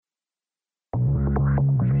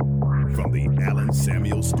from the Allen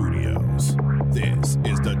Samuel Studios, this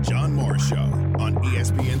is the John Morris Show on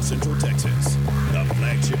ESPN Central Texas, the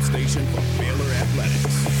flagship station for Baylor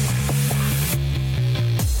Athletics.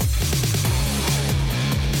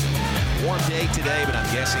 Warm day today, but I'm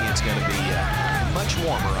guessing it's going to be much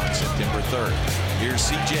warmer on September 3rd. Here's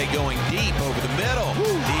CJ going deep over the middle.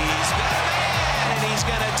 He's got a man, and he's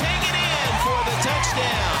going to take it in for the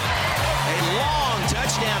touchdown. A long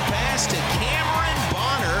touchdown pass to Cameron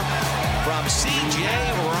Bonner from C.J.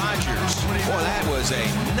 Rogers. Boy, that was a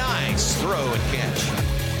nice throw and catch.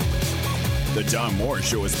 The John Morris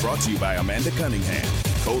Show is brought to you by Amanda Cunningham,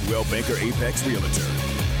 Coldwell Banker Apex Realtor,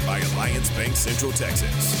 by Alliance Bank Central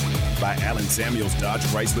Texas, by Allen Samuels Dodge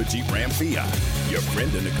Chrysler Jeep Ram Fiat, your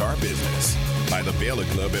friend in the car business, by the Baylor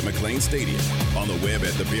Club at McLean Stadium, on the web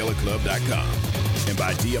at thebaylorclub.com, and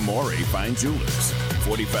by Diamore Fine Jewelers,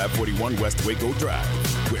 4541 West Waco Drive,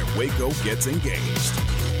 where Waco gets engaged.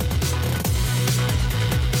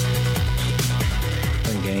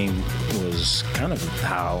 The game was kind of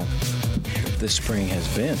how this spring has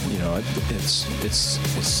been. You know, it's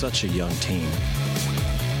such a young team.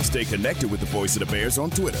 Stay connected with the Voice of the Bears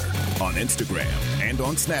on Twitter, on Instagram, and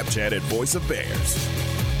on Snapchat at Voice of Bears.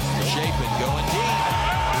 Chapin going deep.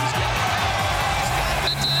 He's got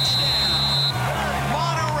the touchdown.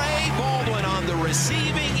 Monterey Baldwin on the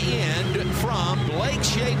receiving end from Blake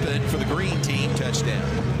Chapin for the green team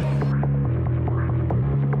touchdown.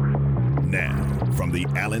 Now, from the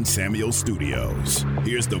Allen Samuel Studios,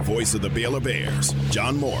 here's the voice of the Baylor Bears,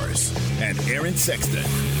 John Morris and Aaron Sexton.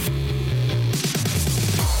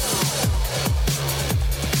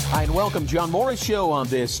 Hi, and welcome, John Morris Show on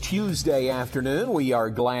this Tuesday afternoon. We are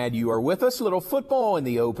glad you are with us. A little football in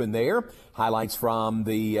the open there. Highlights from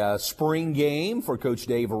the spring game for Coach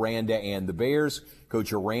Dave Aranda and the Bears.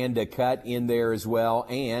 Coach Aranda cut in there as well.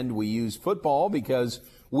 And we use football because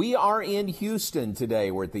we are in Houston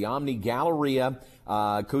today. We're at the Omni Galleria.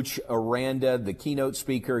 Coach Aranda, the keynote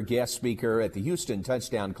speaker, guest speaker at the Houston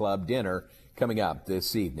Touchdown Club dinner coming up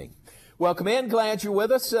this evening. Welcome in. Glad you're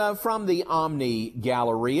with us from the Omni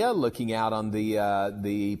Galleria, looking out on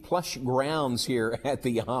the plush grounds here at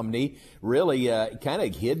the Omni. Really kind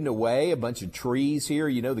of hidden away, a bunch of trees here.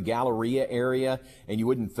 You know, the Galleria area, and you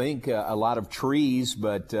wouldn't think a lot of trees,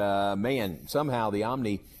 but man, somehow the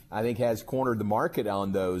Omni, I think, has cornered the market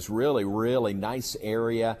on those. Really, really nice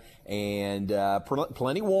area, and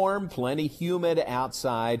plenty warm, plenty humid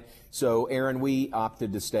outside. So, Aaron, we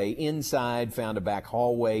opted to stay inside, found a back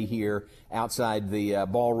hallway here outside the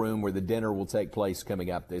ballroom where the dinner will take place coming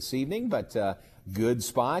up this evening. But good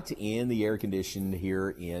spot in the air conditioned here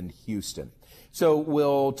in Houston. So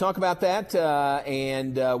we'll talk about that,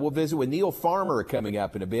 and we'll visit with Neil Farmer coming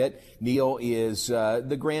up in a bit. Neil is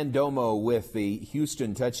the Grand Domo with the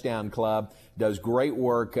Houston Touchdown Club, does great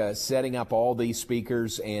work setting up all these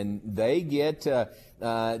speakers, and they get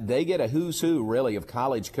a who's who, really, of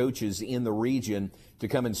college coaches in the region to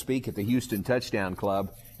come and speak at the Houston Touchdown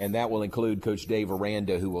Club, and that will include Coach Dave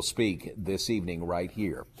Aranda, who will speak this evening right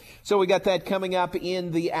here. So we got that coming up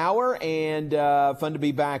in the hour, and fun to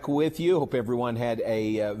be back with you. Hope everyone had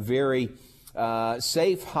a very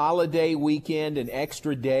safe holiday weekend, an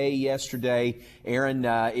extra day yesterday. Aaron,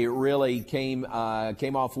 it really came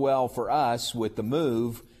off well for us with the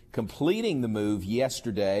move, completing the move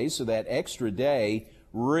yesterday, so that extra day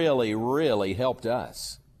really, really helped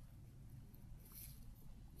us.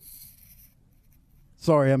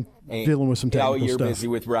 Sorry, I'm dealing with some technical stuff. Oh, you're busy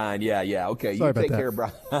with Brian. Yeah. Okay, Sorry you take about care of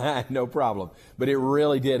Brian. No problem. But it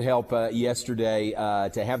really did help yesterday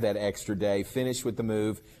to have that extra day. Finished with the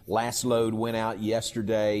move. Last load went out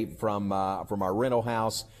yesterday from our rental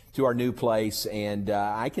house to our new place, and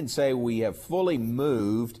I can say we have fully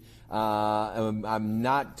moved. I'm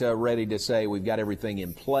not ready to say we've got everything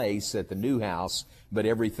in place at the new house, but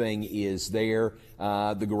everything is there.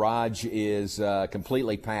 The garage is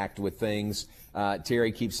completely packed with things.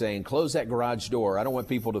 Terry keeps saying, close that garage door. I don't want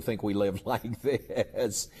people to think we live like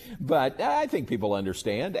this. But I think people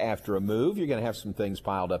understand after a move, you're going to have some things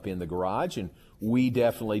piled up in the garage, and we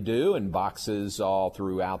definitely do, and boxes all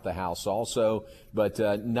throughout the house also. But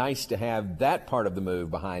nice to have that part of the move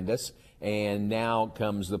behind us. And now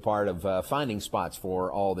comes the part of finding spots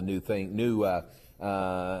for all the new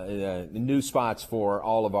spots for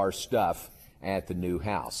all of our stuff at the new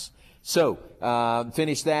house. So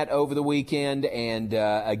finished that over the weekend, and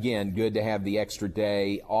again, good to have the extra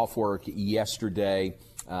day off work yesterday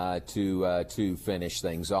to finish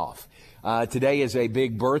things off. Today is a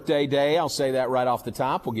big birthday day. I'll say that right off the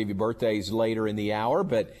top. We'll give you birthdays later in the hour,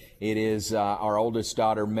 but it is our oldest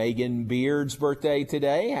daughter, Megan Beard's birthday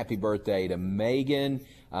today. Happy birthday to Megan.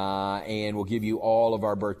 And we'll give you all of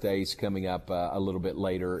our birthdays coming up a little bit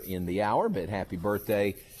later in the hour. But happy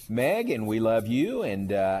birthday, Meg, and we love you,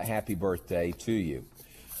 and happy birthday to you.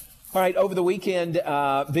 All right, over the weekend,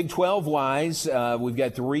 Big 12-wise, we've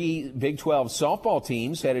got 3 Big 12 softball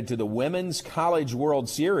teams headed to the Women's College World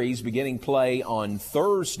Series, beginning play on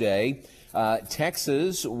Thursday.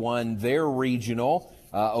 Texas won their regional.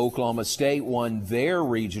 Oklahoma State won their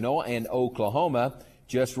regional, and Oklahoma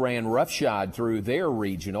just ran roughshod through their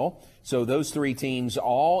regional. So those 3 teams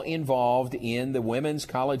all involved in the Women's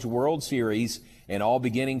College World Series and all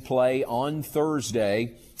beginning play on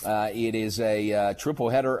Thursday. It is a triple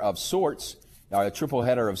header of sorts for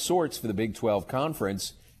the Big 12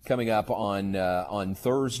 Conference coming up on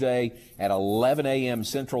Thursday at 11 a.m.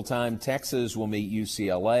 Central Time. Texas will meet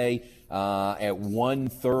UCLA. At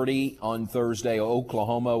 1:30 on Thursday,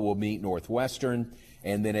 Oklahoma will meet Northwestern.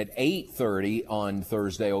 And then at 8:30 on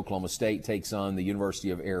Thursday, Oklahoma State takes on the University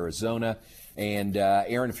of Arizona. And,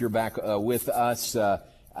 Aaron, if you're back with us,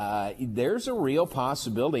 there's a real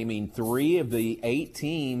possibility. I mean, 3 of the 8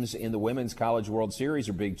 teams in the Women's College World Series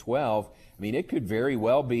are Big 12. I mean, it could very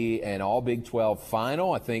well be an all Big 12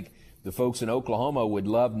 final. I think the folks in Oklahoma would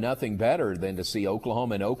love nothing better than to see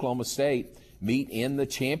Oklahoma and Oklahoma State meet in the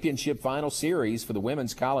championship final series for the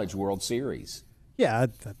Women's College World Series. Yeah,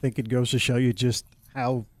 I think it goes to show you just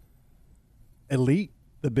how elite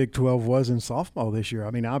the Big 12 was in softball this year.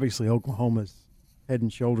 I mean, obviously Oklahoma's head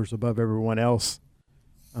and shoulders above everyone else.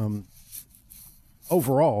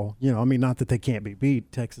 Overall, I mean, not that they can't be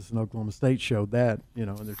beat. Texas and Oklahoma State showed that, in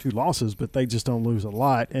their 2 losses, but they just don't lose a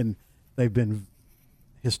lot, and they've been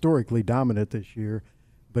historically dominant this year.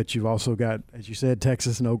 But you've also got, as you said,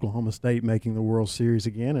 Texas and Oklahoma State making the World Series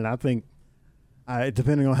again, and I think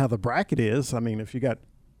depending on how the bracket is, I mean, if you got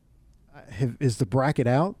is the bracket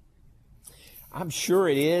out? I'm sure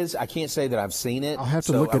it is. I can't say that I've seen it. I'll have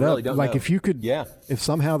to look it up. Like, if you could, if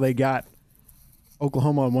somehow they got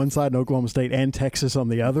Oklahoma on one side and Oklahoma State and Texas on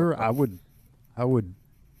the other, I would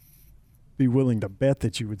be willing to bet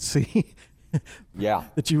that you would see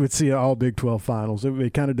that you would see all Big 12 finals.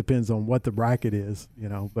 It kind of depends on what the bracket is,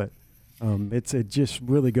 but it just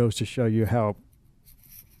really goes to show you how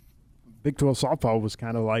Big 12 softball was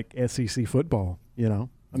kind of like SEC football,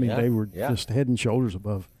 I mean, they were just head and shoulders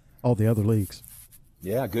above all the other leagues.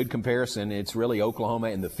 Yeah, good comparison. It's really Oklahoma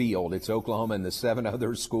in the field. It's Oklahoma and the 7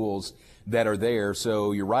 other schools that are there.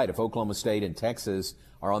 So you're right. If Oklahoma State and Texas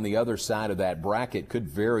are on the other side of that bracket, could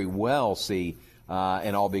very well see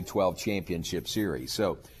an all Big 12 championship series.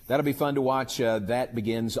 So that'll be fun to watch. That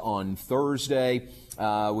begins on Thursday.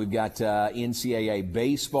 We've got NCAA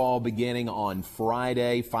baseball beginning on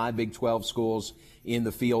Friday. 5 Big 12 schools in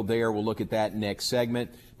the field there. We'll look at that next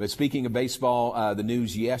segment. But speaking of baseball, the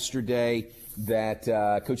news yesterday that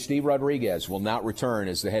Coach Steve Rodriguez will not return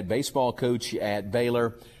as the head baseball coach at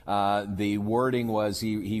Baylor. The wording was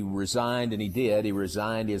he resigned, and he did. He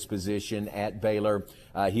resigned his position at Baylor.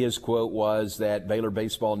 His quote was that Baylor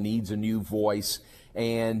baseball needs a new voice.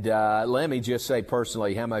 And let me just say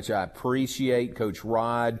personally how much I appreciate Coach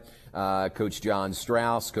Rod, Coach John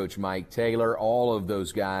Strauss, Coach Mike Taylor, all of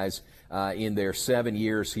those guys in their 7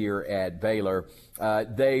 years here at Baylor.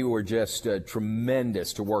 They were just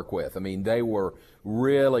tremendous to work with. I mean, they were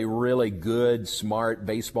really, really good, smart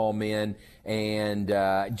baseball men, and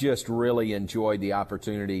just really enjoyed the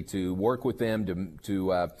opportunity to work with them,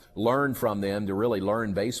 to learn from them, to really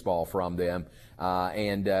learn baseball from them,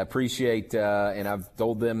 and appreciate, and I've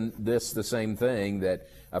told them the same thing, that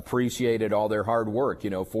appreciated all their hard work,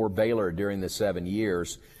 for Baylor during the 7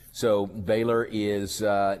 years. So Baylor is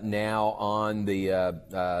now on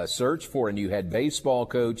the search for a new head baseball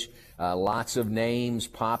coach. Lots of names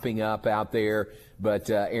popping up out there. But,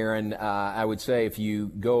 Aaron, I would say if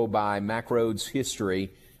you go by McRoad's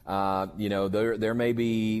history, there may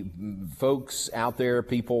be folks out there,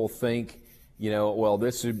 people think, well,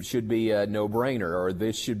 this should be a no-brainer, or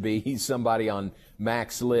this should be somebody on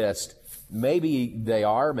Mac's list. Maybe they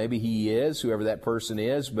are, maybe he is, whoever that person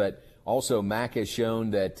is, but also Mac has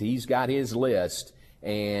shown that he's got his list,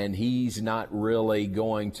 and he's not really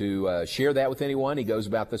going to share that with anyone. He goes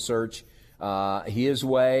about the search his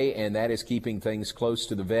way, and that is keeping things close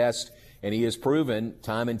to the vest. And he has proven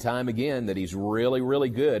time and time again that he's really, really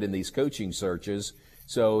good in these coaching searches.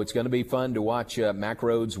 So it's going to be fun to watch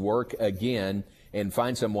McRoad's work again and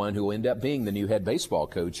find someone who will end up being the new head baseball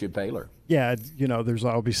coach at Baylor. Yeah, there's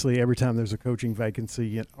obviously every time there's a coaching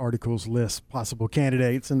vacancy, articles list possible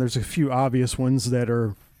candidates, and there's a few obvious ones that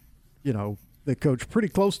are, that coach pretty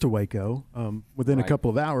close to Waco within a couple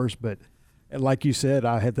of hours. But like you said,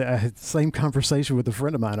 I had the same conversation with a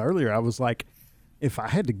friend of mine earlier. I was like, if I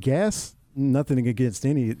had to guess, nothing against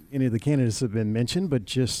any of the candidates that have been mentioned, but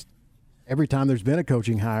just every time there's been a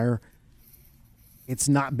coaching hire, it's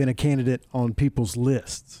not been a candidate on people's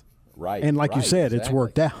lists. Right. And like you said, exactly. it's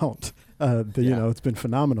worked out. You know, it's been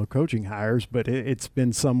phenomenal coaching hires, but it's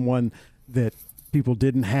been someone that people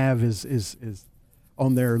didn't have is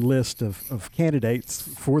on their list of candidates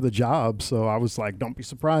for the job. So I was like, don't be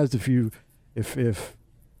surprised if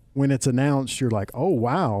when it's announced, you're like, oh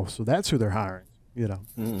wow, so that's who they're hiring. You know.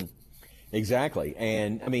 Mm-hmm. Exactly.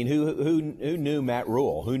 And I mean, who knew Matt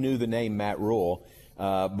Rule? Who knew the name Matt Rule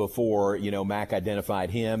before, you know, Mac identified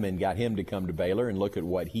him and got him to come to Baylor, and look at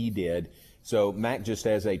what he did. So Mac just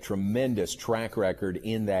has a tremendous track record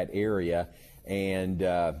in that area, and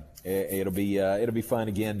it'll be fun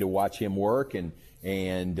again to watch him work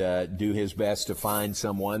and do his best to find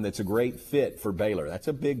someone that's a great fit for Baylor. That's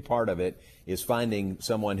a big part of it, is finding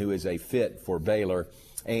someone who is a fit for Baylor.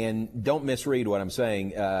 And don't misread what I'm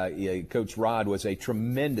saying. Coach Rod was a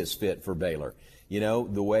tremendous fit for Baylor. You know,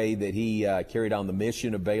 the way that he carried on the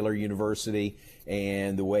mission of Baylor University,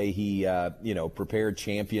 and the way he, prepared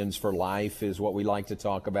champions for life is what we like to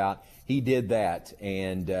talk about. He did that,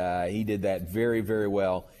 and he did that very, very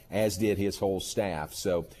well, as did his whole staff.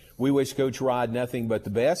 So we wish Coach Rod nothing but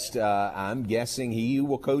the best. I'm guessing he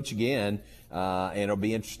will coach again, and it'll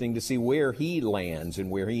be interesting to see where he lands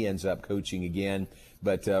and where he ends up coaching again.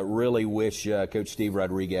 But really wish Coach Steve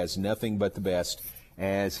Rodriguez nothing but the best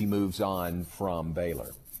as he moves on from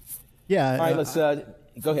Baylor. Yeah. All right, let's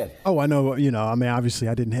go ahead. Oh, I know. You know, I mean, obviously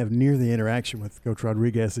I didn't have near the interaction with Coach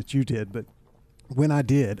Rodriguez that you did, but when I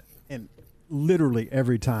did, and literally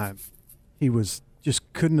every time, he was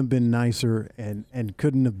just couldn't have been nicer and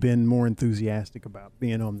couldn't have been more enthusiastic about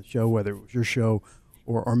being on the show, whether it was your show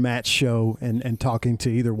or Matt's show, and talking to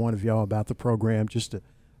either one of y'all about the program. Just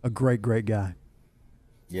a great, great guy.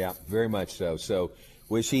 Yeah, very much so. So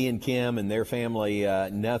wish he and Kim and their family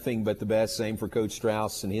nothing but the best. Same for Coach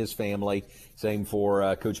Strauss and his family. Same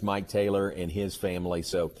for Coach Mike Taylor and his family.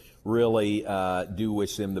 So really do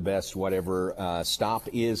wish them the best, whatever stop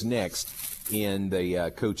is next in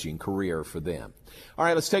the coaching career for them. All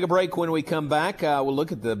right, let's take a break. When we come back, we'll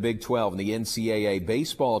look at the Big 12 and the NCAA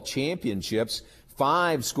baseball championships.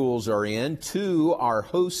 5 schools are in, 2 are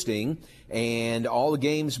hosting, and all the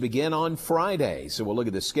games begin on Friday. So we'll look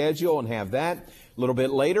at the schedule and have that. A little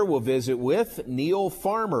bit later, we'll visit with Neil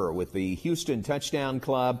Farmer with the Houston Touchdown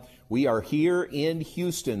Club. We are here in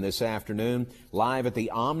Houston this afternoon, live at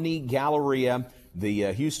the Omni Galleria.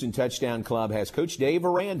 The Houston Touchdown Club has Coach Dave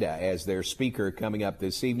Aranda as their speaker coming up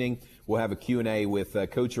this evening. We'll have a Q&A with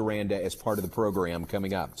Coach Aranda as part of the program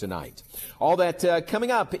coming up tonight. All that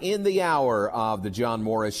coming up in the hour of the John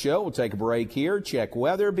Morris Show. We'll take a break here, check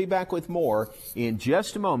weather, be back with more in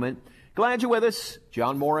just a moment. Glad you're with us.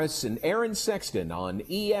 John Morris and Aaron Sexton on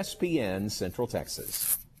ESPN Central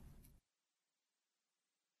Texas.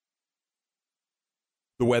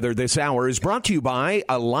 The weather this hour is brought to you by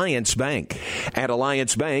Alliance Bank. At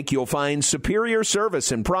Alliance Bank, you'll find superior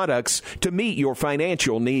service and products to meet your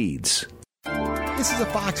financial needs. This is a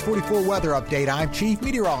Fox 44 weather update. I'm Chief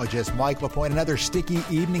Meteorologist Mike LaPointe. Another sticky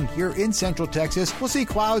evening here in Central Texas. We'll see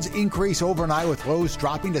clouds increase overnight with lows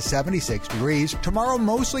dropping to 76 degrees. Tomorrow,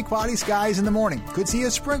 mostly cloudy skies in the morning. Could see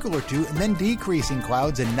a sprinkle or two and then decreasing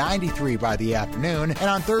clouds at 93 by the afternoon. And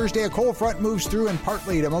on Thursday, a cold front moves through and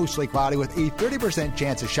partly to mostly cloudy with a 30%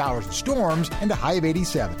 chance of showers and storms and a high of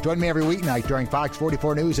 87. Join me every weeknight during Fox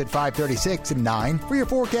 44 News at 5:36 and 9 for your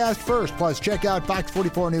forecast first. Plus, check out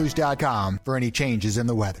fox44news.com for any changes in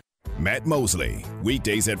the weather. Matt Mosley,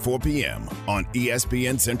 weekdays at 4 p.m. on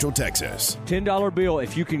ESPN Central Texas. $10 bill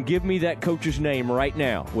if you can give me that coach's name right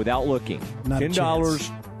now without looking. Not a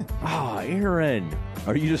 $10. Aaron.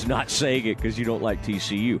 Are you just not saying it because you don't like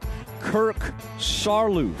TCU? Kirk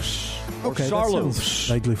Saarloos. Okay, that sounds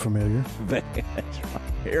vaguely familiar. That's right.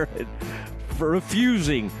 Aaron, for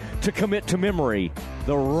refusing to commit to memory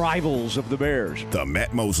the rivals of the Bears. The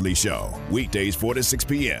Matt Mosley Show, weekdays 4 to 6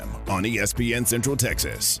 p.m. on ESPN Central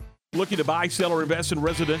Texas. Looking to buy, sell, or invest in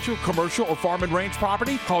residential, commercial, or farm and ranch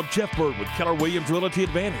property? Call Jeff Bird with Keller Williams Realty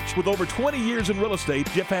Advantage. With over 20 years in real estate,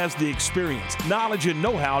 Jeff has the experience, knowledge, and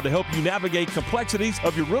know-how to help you navigate complexities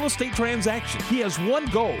of your real estate transaction. He has one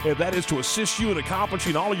goal, and that is to assist you in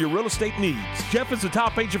accomplishing all of your real estate needs. Jeff is the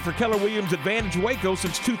top agent for Keller Williams Advantage Waco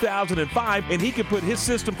since 2005, and he can put his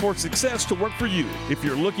system for success to work for you. If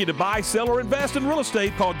you're looking to buy, sell, or invest in real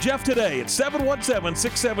estate, call Jeff today at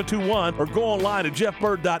 717-6721 or go online at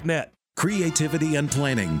jeffbird.net. Creativity and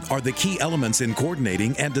planning are the key elements in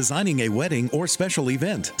coordinating and designing a wedding or special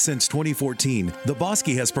event. Since 2014, The Bosque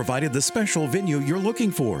has provided the special venue you're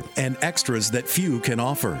looking for and extras that few can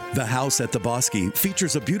offer. The house at The Bosque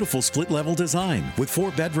features a beautiful split-level design with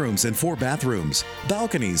 4 bedrooms and 4 bathrooms,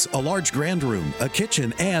 balconies, a large grand room, a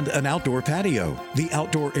kitchen, and an outdoor patio. The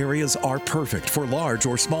outdoor areas are perfect for large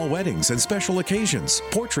or small weddings and special occasions,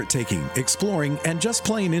 portrait taking, exploring, and just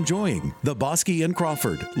plain enjoying. The Bosque in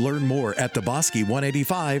Crawford. Learn more at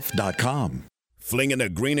thebosque185.com. Flinging the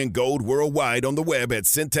green and gold worldwide on the web at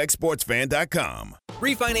syntechsportsfan.com.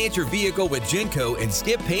 Refinance your vehicle with Genco and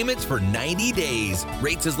skip payments for 90 days.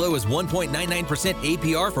 Rates as low as 1.99%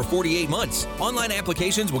 APR for 48 months. Online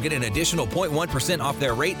applications will get an additional 0.1% off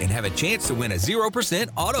their rate and have a chance to win a 0%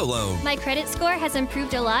 auto loan. My credit score has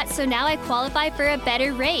improved a lot, so now I qualify for a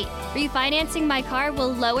better rate. Refinancing my car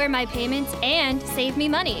will lower my payments and save me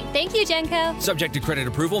money. Thank you, Genco. Subject to credit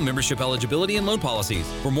approval, membership eligibility, and loan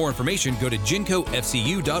policies. For more information, go to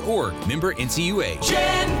GencoFCU.org. Member NCUA.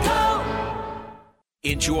 Genco.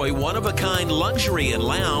 Enjoy one-of-a-kind luxury and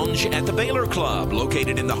lounge at the Baylor Club,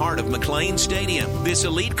 located in the heart of McLean Stadium. This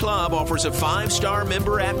elite club offers a 5-star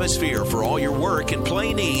member atmosphere for all your work and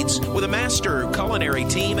play needs, with a master culinary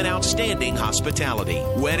team and outstanding hospitality.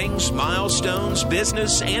 Weddings, milestones,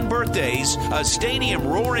 business, and birthdays. A stadium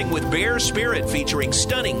roaring with Bear spirit featuring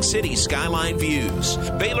stunning city skyline views.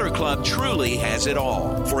 Baylor Club truly has it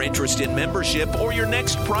all. For interest in membership or your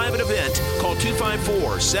next private event, call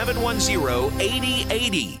 254-710-8080.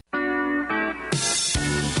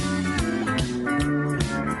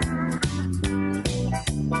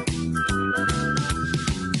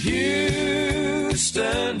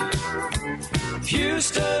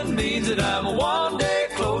 Houston means that I'm one day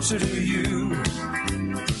closer to you.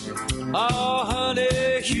 Oh,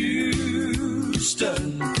 honey,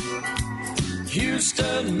 Houston.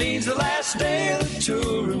 Houston means the last day of the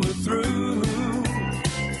tour and we're through.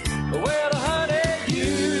 Well, honey,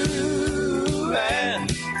 you and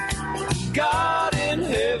God in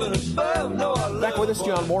heaven above. No, I love. Back with us,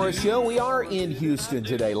 John Morris Show. We are in Houston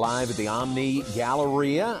today, live at the Omni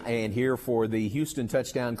Galleria, and here for the Houston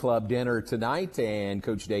Touchdown Club dinner tonight, and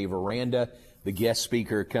Coach Dave Aranda, the guest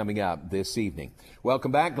speaker, coming up this evening.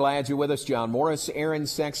 Welcome back. Glad you're with us. John Morris, Aaron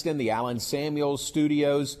Sexton, the Allen Samuels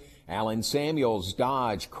Studios. Allen Samuels,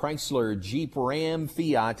 Dodge, Chrysler, Jeep, Ram,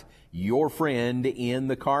 Fiat, your friend in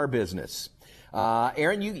the car business.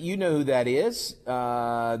 Aaron, you know who that is,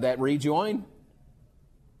 that rejoin?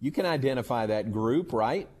 You can identify that group,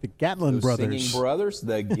 right? The Gatlin Brothers. Singing brothers.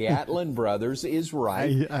 The Gatlin Brothers is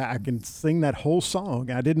right. I can sing that whole song.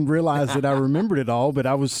 I didn't realize that I remembered it all, but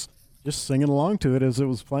I was just singing along to it as it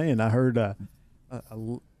was playing. I heard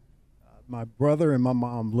my brother and my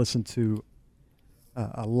mom listened to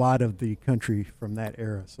a lot of the country from that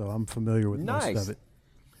era, so I'm familiar with most of it.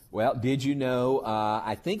 Well, did you know,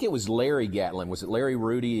 I think it was Larry Gatlin. Was it Larry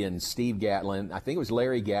Rudy and Steve Gatlin? I think it was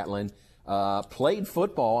Larry Gatlin. Played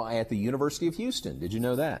football at the University of Houston. Did you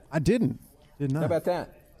know that? I didn't. Did not. How about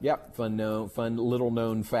that? Yep, fun little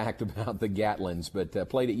known fact about the Gatlins, but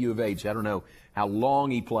played at U of H. I don't know how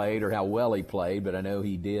long he played or how well he played, but I know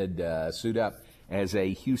he did suit up as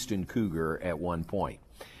a Houston Cougar at one point.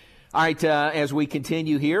 All right, as we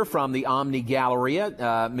continue here from the Omni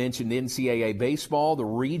Galleria, mentioned NCAA baseball, the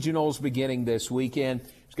regionals beginning this weekend.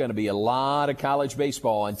 There's going to be a lot of college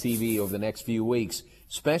baseball on TV over the next few weeks,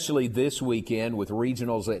 especially this weekend with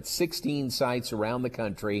regionals at 16 sites around the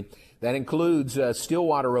country. That includes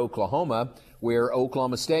Stillwater, Oklahoma, where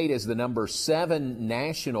Oklahoma State is the number 7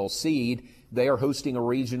 national seed. They are hosting a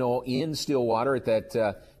regional in Stillwater at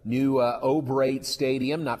that new O'Brate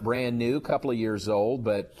Stadium, not brand new, a couple of years old,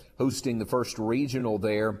 but hosting the first regional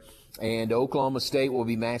there. And Oklahoma State will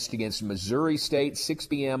be matched against Missouri State, 6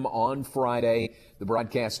 p.m. on Friday. The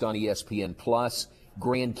broadcast on ESPN+.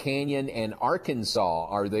 Grand Canyon and Arkansas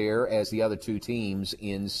are there as the other two teams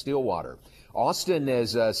in Stillwater. Austin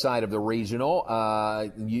is a side of the regional.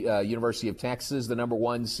 University of Texas, the number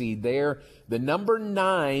 1 seed there. The number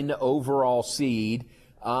 9 overall seed,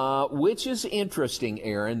 which is interesting,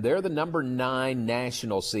 Aaron. They're the number 9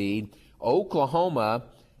 national seed. Oklahoma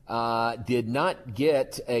did not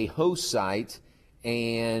get a host site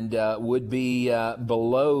and would be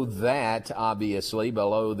below that, obviously,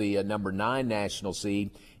 below the number 9 national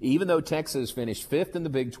seed. Even though Texas finished 5th in the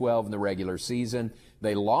Big 12 in the regular season,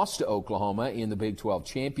 they lost to Oklahoma in the Big 12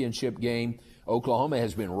 championship game. Oklahoma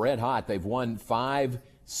has been red hot. They've won 5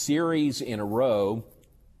 series in a row,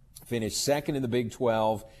 finished 2nd in the Big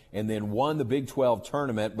 12, and then won the Big 12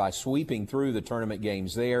 tournament by sweeping through the tournament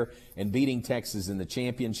games there and beating Texas in the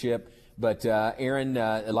championship. But, Aaron,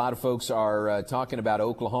 a lot of folks are talking about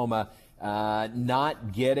Oklahoma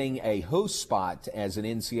not getting a host spot as an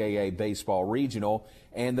NCAA baseball regional.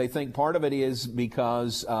 And they think part of it is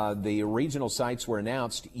because the regional sites were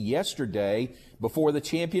announced yesterday before the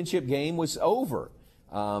championship game was over.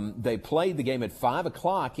 They played the game at 5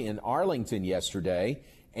 o'clock in Arlington yesterday,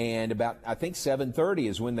 and about, I think, 7:30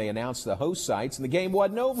 is when they announced the host sites, and the game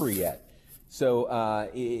wasn't over yet. So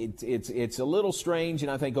it's a little strange,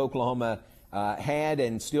 and I think Oklahoma had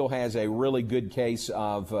and still has a really good case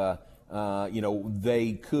of,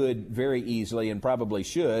 they could very easily and probably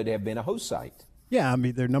should have been a host site. Yeah, I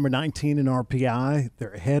mean, they're number 19 in RPI.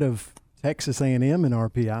 They're ahead of Texas A&M in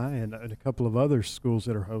RPI and a couple of other schools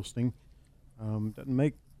that are hosting. Doesn't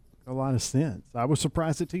make a lot of sense. I was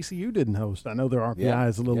surprised that TCU didn't host. I know their RPI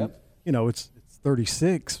is a little, it's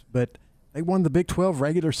 36, but they won the Big 12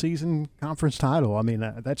 regular season conference title. I mean,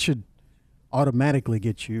 that should automatically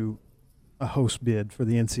get you a host bid for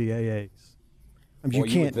the NCAAs. I mean,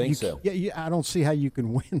 you would think so. Yeah, I don't see how you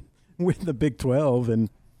can win the Big 12 and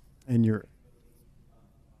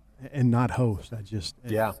not host.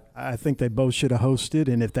 I think they both should have hosted,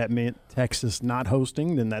 and if that meant Texas not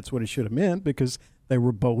hosting, then that's what it should have meant, because they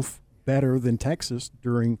were both better than Texas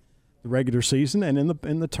during the regular season and in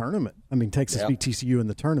the tournament. I mean, Texas beat TCU in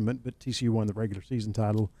the tournament, but TCU won the regular season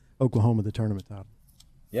title, Oklahoma the tournament title.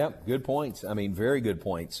 Yeah, good points. I mean, very good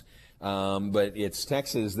points. But it's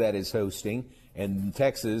Texas that is hosting, and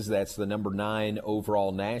Texas, that's the number 9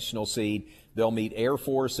 overall national seed. They'll meet Air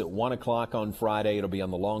Force at 1 o'clock on Friday. It'll be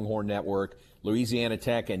on the Longhorn Network. Louisiana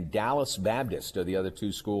Tech and Dallas Baptist are the other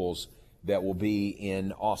 2 schools that will be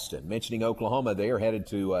in Austin. Mentioning Oklahoma, they are headed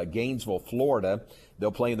to Gainesville, Florida.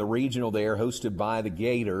 They'll play in the regional there, hosted by the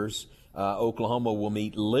Gators. Oklahoma will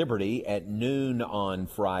meet Liberty at noon on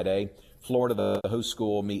Friday. Florida, the host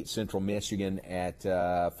school, will meet Central Michigan at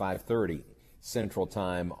 5:30 Central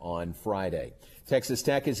Time on Friday. Texas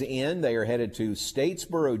Tech is in. They are headed to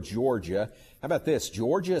Statesboro, Georgia. How about this?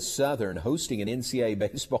 Georgia Southern hosting an NCAA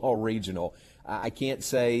baseball regional. I can't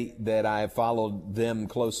say that I have followed them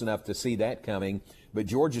close enough to see that coming, but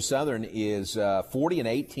Georgia Southern is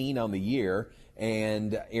 40-18 on the year,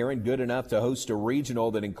 and Aaron, good enough to host a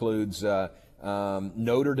regional that includes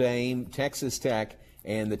Notre Dame, Texas Tech,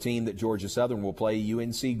 and the team that Georgia Southern will play,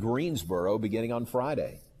 UNC Greensboro, beginning on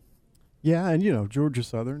Friday. Yeah, and, Georgia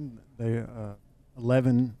Southern, they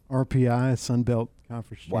 11 RPI, Sun Belt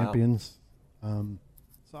Conference champions. So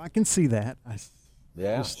I can see that.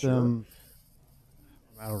 Sure.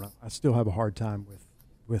 I don't know. I still have a hard time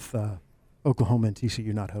with Oklahoma and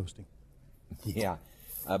TCU not hosting. Yeah.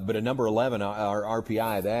 But a number 11, our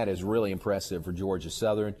RPI, that is really impressive for Georgia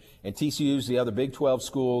Southern. And TCU is the other Big 12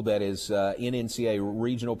 school that is in NCAA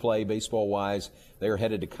regional play baseball-wise. They are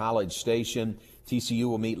headed to College Station. TCU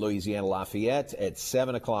will meet Louisiana Lafayette at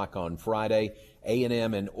 7 o'clock on Friday.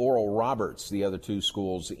 A&M and Oral Roberts, the other 2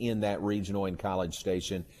 schools in that regional in College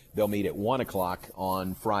Station, they'll meet at 1 o'clock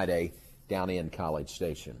on Friday down in College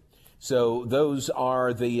Station. So those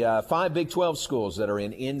are the 5 Big 12 schools that are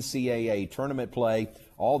in NCAA tournament play.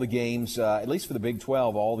 All the games, at least for the Big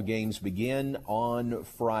 12, all the games begin on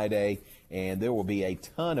Friday, and there will be a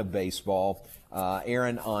ton of baseball.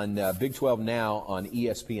 Aaron, on Big 12 Now on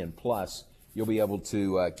ESPN Plus, you'll be able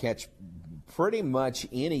to catch pretty much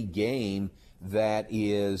any game that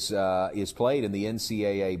is played in the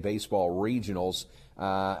NCAA baseball regionals.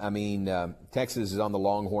 Texas is on the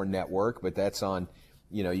Longhorn Network, but that's on,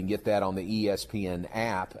 you can get that on the ESPN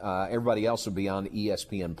app. Everybody else will be on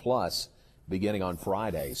ESPN Plus beginning on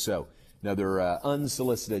Friday. So another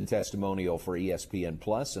unsolicited testimonial for ESPN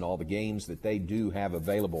Plus and all the games that they do have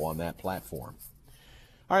available on that platform.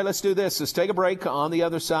 All right, let's do this. Let's take a break. On the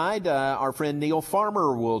other side, our friend Neil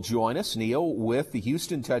Farmer will join us. Neil with the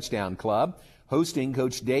Houston Touchdown Club, hosting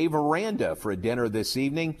Coach Dave Aranda for a dinner this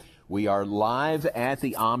evening. We are live at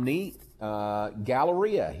the Omni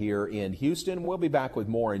Galleria here in Houston. We'll be back with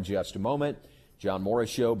more in just a moment. John Morris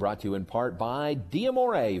Show brought to you in part by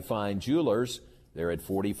Diamore Fine Jewelers. They're at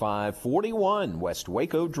 4541 West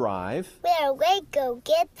Waco Drive. Where Waco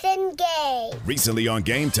gets engaged. Recently on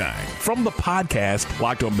Game Time. From the podcast,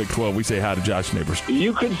 Locked on Big 12, we say hi to Josh Neighbors.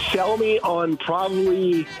 You could sell me on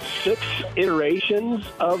probably 6 iterations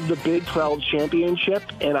of the Big 12 championship,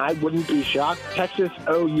 and I wouldn't be shocked. Texas,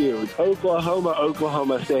 OU,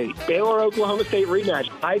 Oklahoma State, Baylor, Oklahoma State rematch.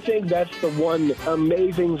 I think that's the one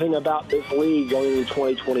amazing thing about this league going into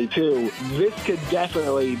 2022. This could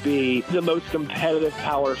definitely be the most competitive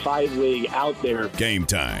Power 5 league out there. Game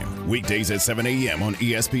Time, weekdays at 7 a.m. on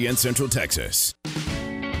ESPN Central Texas.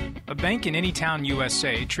 A bank in any town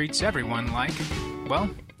USA treats everyone like, well,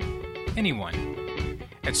 anyone.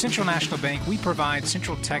 At Central National Bank, we provide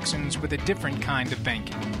Central Texans with a different kind of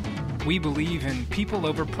banking. We believe in people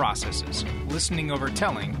over processes, listening over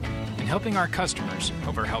telling, and helping our customers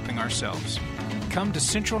over helping ourselves. Come to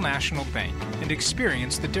Central National Bank and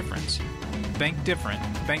experience the difference. Bank different.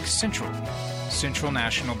 Bank Central. Central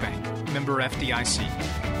National Bank. Member FDIC.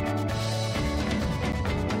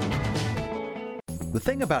 The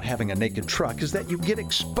thing about having a naked truck is that you get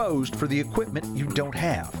exposed for the equipment you don't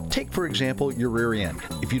have. Take, for example, your rear end.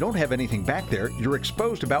 If you don't have anything back there, you're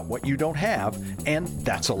exposed about what you don't have, and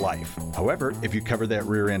that's a life. However, if you cover that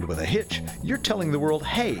rear end with a hitch, you're telling the world,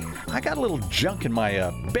 hey, I got a little junk in my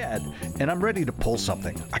bed, and I'm ready to pull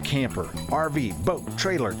something. A camper, RV, boat,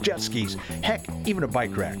 trailer, jet skis, heck, even a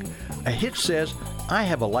bike rack. A hitch says, I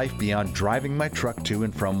have a life beyond driving my truck to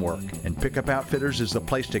and from work. And Pickup Outfitters is the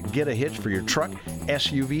place to get a hitch for your truck,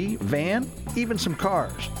 SUV, van, even some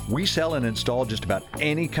cars. We sell and install just about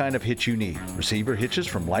any kind of hitch you need. Receiver hitches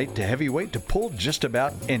from light to heavyweight to pull just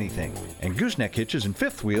about anything. And gooseneck hitches and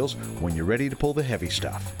fifth wheels when you're ready to pull the heavy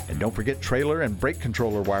stuff. And don't forget trailer and brake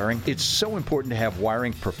controller wiring. It's so important to have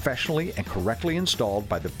wiring professionally and correctly installed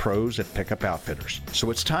by the pros at Pickup Outfitters.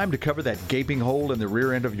 So it's time to cover that gaping hole in the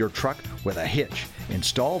rear end of your truck with a hitch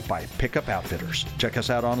installed by Pickup Outfitters. Check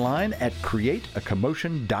us out online at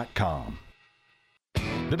createacommotion.com.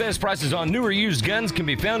 The best prices on newer used guns can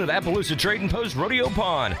be found at Appaloosa Trading Post Rodeo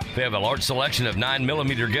Pond. They have a large selection of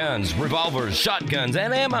 9mm guns, revolvers, shotguns,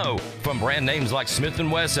 and ammo from brand names like Smith &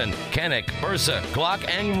 Wesson, Kennick, Bersa, Glock,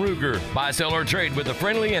 and Ruger. Buy, sell, or trade with a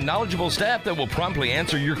friendly and knowledgeable staff that will promptly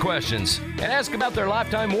answer your questions. And ask about their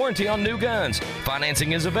lifetime warranty on new guns.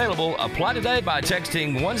 Financing is available. Apply today by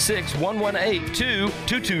texting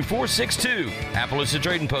 16118-22462. Appaloosa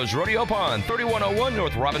Trading Post Rodeo Pond, 3101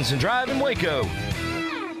 North Robinson Drive in Waco.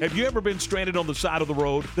 Have you ever been stranded on the side of the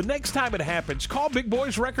road? The next time it happens, call Big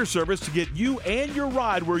Boys Wrecker Service to get you and your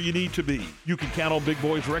ride where you need to be. You can count on Big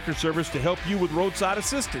Boys Wrecker Service to help you with roadside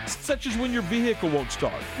assistance, such as when your vehicle won't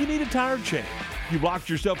start, you need a tire change, you locked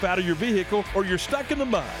yourself out of your vehicle, or you're stuck in the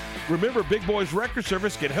mud. Remember, Big Boys Wrecker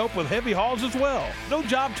Service can help with heavy hauls as well. No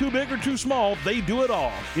job too big or too small, they do it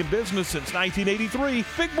all. In business since 1983,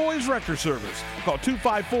 Big Boys Wrecker Service. Call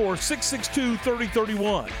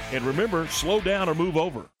 254-662-3031. And remember, slow down or move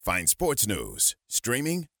over. Find sports news,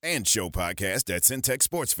 streaming, and show podcast at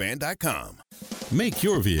CentexSportsFan.com. Make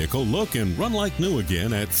your vehicle look and run like new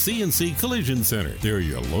again at CNC Collision Center. They're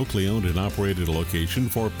your locally owned and operated location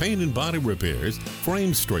for paint and body repairs,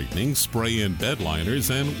 frame straightening, spray and bed liners,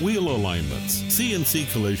 and wheel alignments.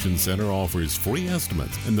 CNC Collision Center offers free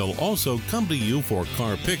estimates, and they'll also come to you for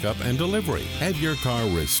car pickup and delivery. Have your car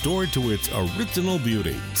restored to its original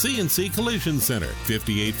beauty. CNC Collision Center,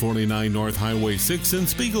 5849 North Highway 6 in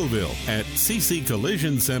Spiegelville, at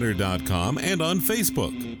cccollisioncenter.com and on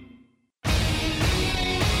Facebook.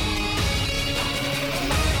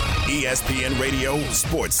 ESPN Radio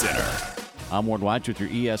Sports Center. I'm Ward Weitz with your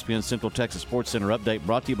ESPN Central Texas Sports Center update,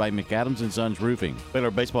 brought to you by McAdams & Sons Roofing. Baylor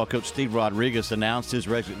baseball coach Steve Rodriguez announced his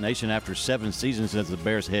resignation after 7 seasons as the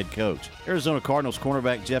Bears head coach. Arizona Cardinals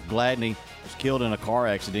cornerback Jeff Gladney was killed in a car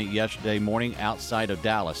accident yesterday morning outside of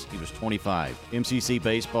Dallas. He was 25. MCC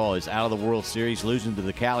baseball is out of the World Series, losing to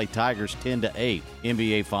the Cali Tigers 10-8.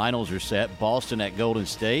 NBA Finals are set. Boston at Golden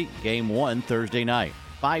State. Game 1 Thursday night.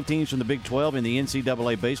 5 teams from the Big 12 in the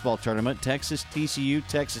NCAA baseball tournament. Texas, TCU,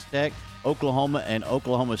 Texas Tech, Oklahoma, and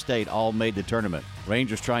Oklahoma State all made the tournament.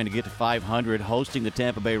 Rangers trying to get to 500, hosting the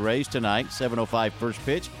Tampa Bay Rays tonight, 7:05 first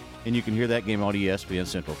pitch, and you can hear that game on ESPN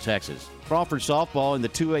Central Texas. Crawford softball in the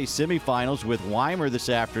 2A semifinals with Weimer this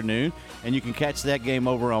afternoon, and you can catch that game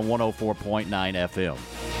over on 104.9 FM.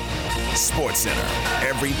 Sports Center,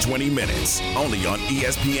 every 20 minutes, only on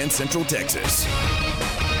ESPN Central Texas.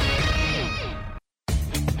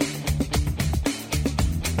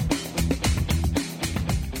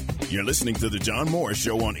 You're listening to The John Morris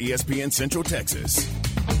Show on ESPN Central Texas.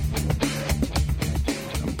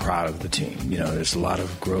 I'm proud of the team. You know, there's a lot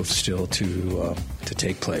of growth still to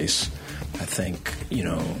take place. I think,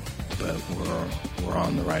 but we're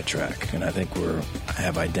on the right track, and I think I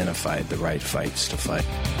have identified the right fights to fight.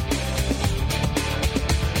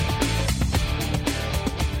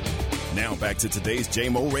 Now back to today's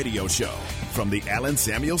JMO Radio Show from the Allen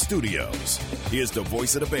Samuel Studios. Here's the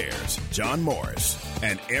voice of the Bears, John Morris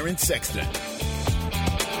and Aaron Sexton.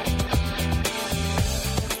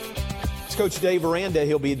 It's Coach Dave Aranda.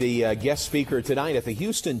 He'll be the guest speaker tonight at the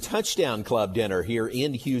Houston Touchdown Club dinner here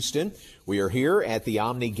in Houston. We are here at the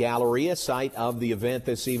Omni Galleria, site of the event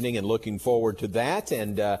this evening, and looking forward to that.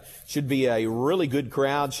 And should be a really good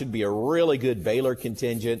crowd, should be a really good Baylor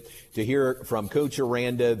contingent to hear from Coach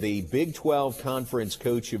Aranda, the Big 12 Conference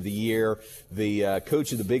Coach of the Year, the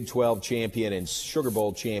coach of the Big 12 champion and Sugar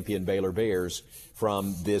Bowl champion Baylor Bears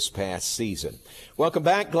from this past season. Welcome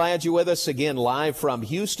back. Glad you're with us again live from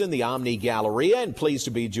Houston, the Omni Galleria, and pleased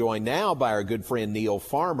to be joined now by our good friend Neil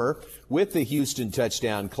Farmer with the Houston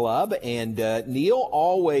Touchdown Club. And Neil,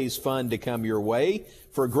 always fun to come your way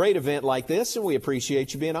for a great event like this, and we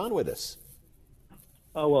appreciate you being on with us.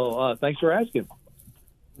 Oh, well, thanks for asking.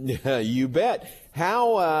 You bet.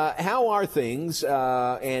 How are things,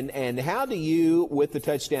 and how do you, with the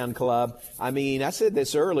Touchdown Club, I mean, I said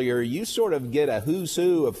this earlier, you sort of get a who's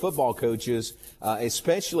who of football coaches,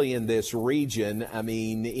 especially in this region. I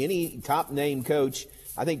mean, any top-name coach,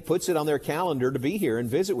 I think, puts it on their calendar to be here and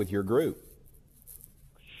visit with your group.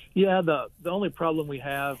 Yeah, the only problem we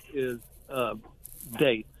have is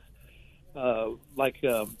dates.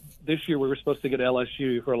 This year we were supposed to get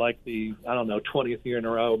LSU for the 20th year in a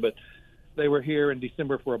row, but they were here in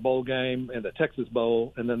December for a bowl game and the Texas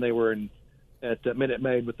Bowl, and then they were at Minute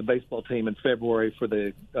Maid with the baseball team in February for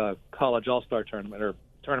the college all-star tournament or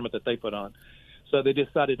tournament that they put on. So they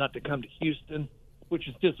decided not to come to Houston, which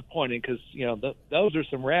is disappointing because, those are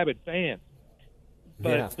some rabid fans.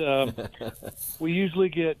 But we usually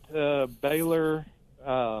get Baylor,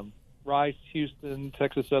 Rice, Houston,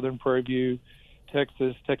 Texas Southern Prairie View,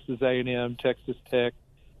 Texas A&M, Texas Tech.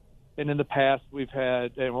 And in the past, we've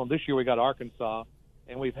had, this year we got Arkansas,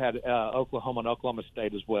 and we've had Oklahoma and Oklahoma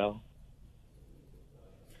State as well.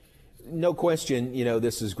 No question,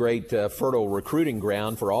 this is great fertile recruiting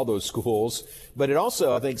ground for all those schools, but it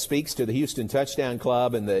also, I think, speaks to the Houston Touchdown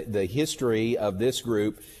Club and the history of this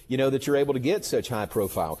group, that you're able to get such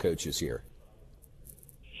high-profile coaches here.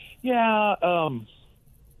 Yeah,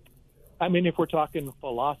 if we're talking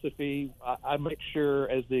philosophy, I make sure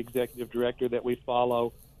as the executive director that we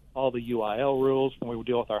follow all the UIL rules when we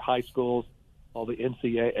deal with our high schools, all the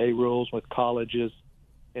NCAA rules with colleges,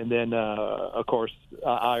 and then, of course,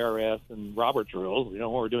 IRS and Robert's rules,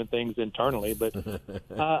 when we're doing things internally. But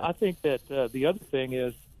I think that the other thing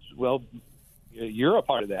is, you're a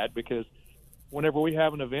part of that because whenever we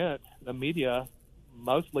have an event, the media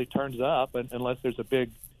mostly turns up unless there's a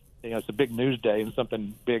big it's a big news day and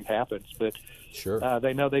something big happens. But sure,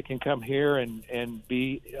 they know they can come here and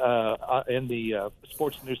be in the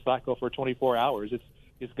sports news cycle for 24 hours.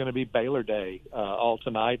 It's going to be Baylor Day all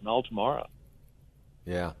tonight and all tomorrow.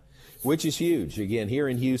 Yeah, which is huge. Again, here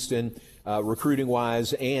in Houston,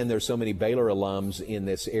 recruiting-wise, and there's so many Baylor alums in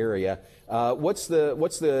this area. What's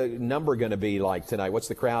the number going to be like tonight? What's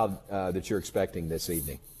the crowd that you're expecting this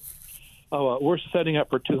evening? Oh, we're setting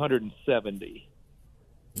up for 270.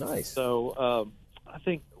 Nice. So I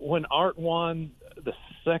think when Art won the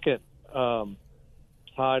second conference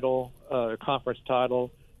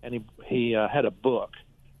title, and he had a book,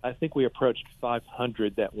 I think we approached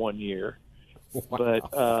 500 that one year. Wow.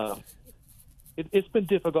 But it's been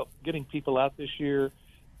difficult getting people out this year.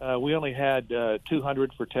 We only had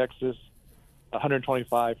 200 for Texas,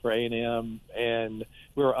 125 for A&M, and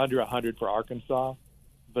we were under 100 for Arkansas.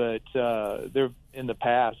 But there in the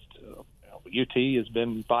past, UT has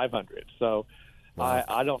been 500. So wow.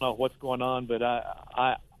 I don't know what's going on, but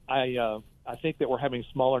I think that we're having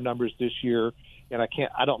smaller numbers this year, and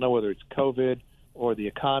I don't know whether it's COVID or the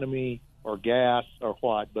economy or gas or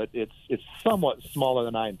what, but it's somewhat smaller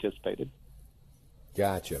than I anticipated.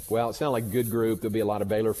 Gotcha. Well, it sounds like a good group. There'll be a lot of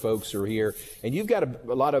Baylor folks who are here. And you've got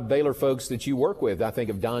a lot of Baylor folks that you work with. I think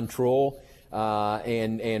of Don Trull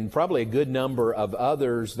and probably a good number of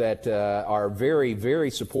others that are very,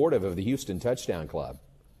 very supportive of the Houston Touchdown Club.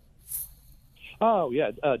 Oh,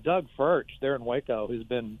 yeah. Doug Furch there in Waco has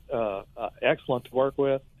been excellent to work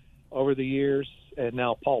with over the years. And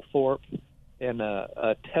now Paul Thorpe and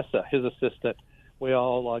Tessa, his assistant, we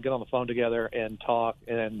all get on the phone together and talk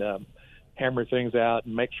and hammer things out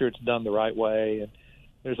and make sure it's done the right way. And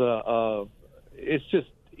there's it's just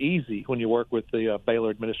easy when you work with the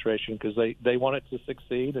Baylor administration because they want it to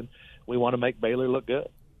succeed, and we want to make Baylor look good.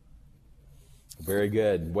 Very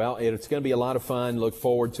good. Well, it's going to be a lot of fun. Look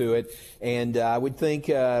forward to it. And I would think,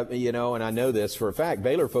 and I know this for a fact,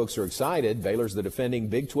 Baylor folks are excited. Baylor's the defending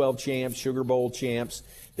Big 12 champs, Sugar Bowl champs.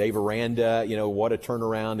 Dave Aranda, what a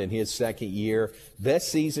turnaround in his second year. Best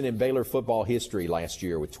season in Baylor football history last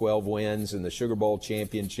year with 12 wins in the Sugar Bowl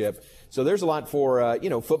championship. So there's a lot for,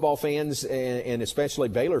 football fans and especially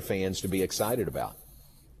Baylor fans to be excited about.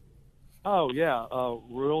 Oh, yeah.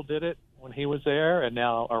 Rule did it when he was there, and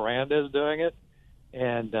now Aranda is doing it.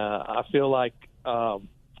 And I feel like, I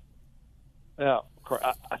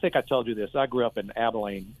think I told you this. I grew up in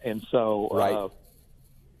Abilene, and so right.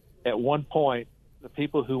 At one point, the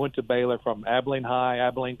people who went to Baylor from Abilene High,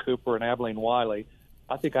 Abilene Cooper, and Abilene Wiley,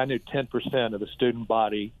 I think I knew 10% of the student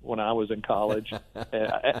body when I was in college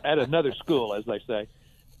at another school, as they say.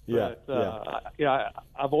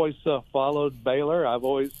 I've always followed Baylor.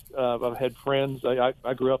 I've had friends.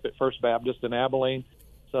 I grew up at First Baptist in Abilene,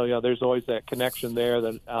 so there's always that connection there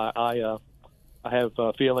that I have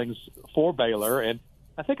feelings for Baylor. And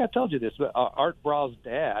I think I told you this, but Art Brau's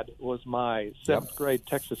dad was my seventh grade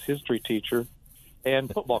Texas history teacher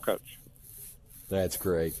and football coach. That's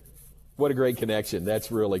great. What a great connection.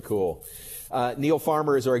 That's really cool. Neil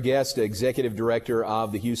Farmer is our guest, Executive Director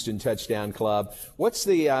of the Houston Touchdown Club. What's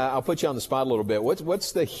the, I'll put you on the spot a little bit.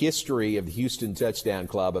 What's the history of the Houston Touchdown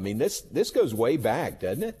Club? I mean, this goes way back,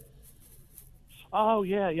 doesn't it? Oh,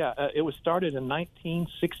 yeah. It was started in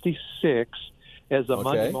 1966 as a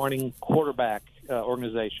Monday morning quarterback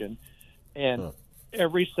organization. And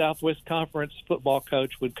every Southwest Conference football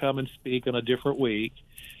coach would come and speak on a different week.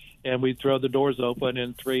 And we'd throw the doors open,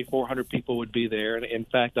 and 300-400 people would be there. And in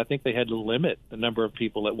fact, I think they had to limit the number of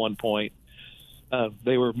people at one point.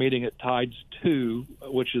 They were meeting at Tides 2,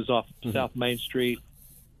 which is off South Main Street,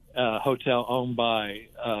 hotel owned by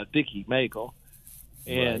Dickie Magel,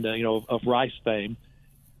 and of Rice fame.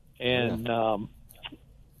 And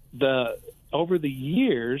over the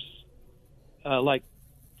years, like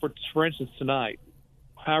for instance tonight,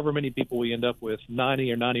 however many people we end up with,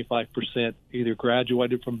 90 or 95% either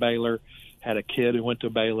graduated from Baylor, had a kid who went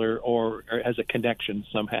to Baylor, or has a connection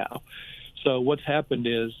somehow. So what's happened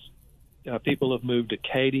is people have moved to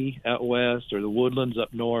Katy out west, or the Woodlands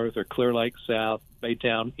up north, or Clear Lake south,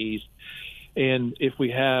 Baytown east. And if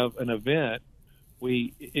we have an event,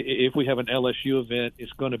 if we have an LSU event,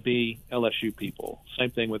 it's going to be LSU people.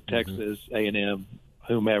 Same thing with Texas, A&M,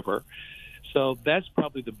 whomever. So that's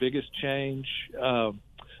probably the biggest change.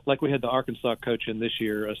 Like we had the Arkansas coach in this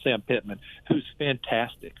year, Sam Pittman, who's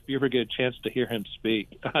fantastic. If you ever get a chance to hear him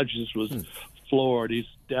speak, I just was floored. He's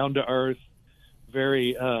down to earth,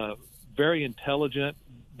 very intelligent,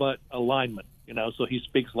 but a lineman, so he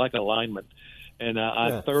speaks like a lineman. And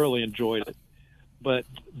I thoroughly enjoyed it. But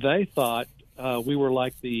they thought we were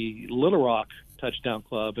like the Little Rock Touchdown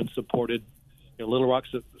Club and supported Little Rock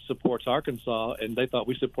supports Arkansas, and they thought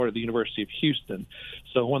we supported the University of Houston.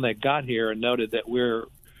 So when they got here and noted that we're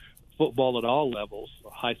football at all levels,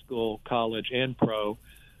 high school, college, and pro,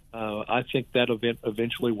 I think that event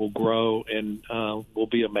eventually will grow and will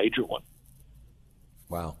be a major one.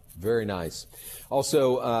 Wow, very nice.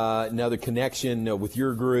 Also, another connection with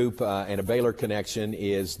your group and a Baylor connection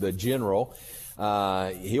is the General.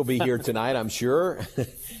 He'll be here tonight, I'm sure.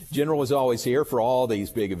 General is always here for all these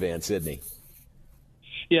big events, isn't he?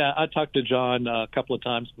 Yeah, I talked to John a couple of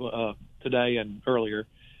times today and earlier,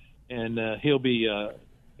 and he'll be.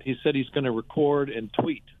 He said he's going to record and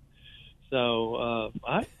tweet. So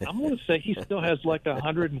I'm going to say he still has like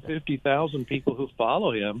 150,000 people who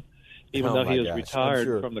follow him, even though he is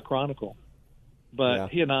retired from the Chronicle. But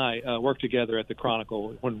he and I worked together at the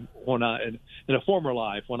Chronicle when I in a former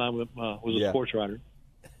life when I was a sports writer.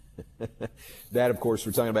 That, of course,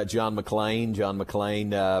 we're talking about John McClain. John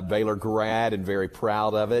McClain, Baylor grad, and very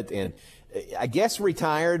proud of it. And I guess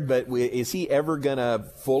retired, but is he ever going to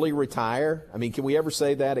fully retire? I mean, can we ever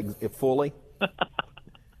say that fully?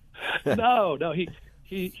 No.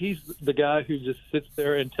 He's the guy who just sits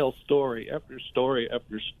there and tells story after story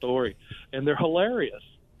after story, and they're hilarious.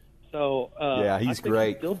 So he's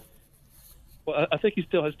great. I think he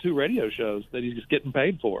still has 2 radio shows that he's just getting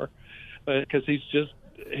paid for, because he's just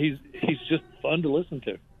fun to listen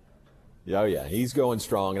to. Oh, yeah, he's going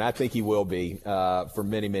strong, and I think he will be for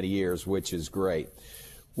many, many years, which is great.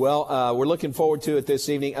 Well, we're looking forward to it this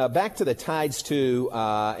evening. Back to the Tides 2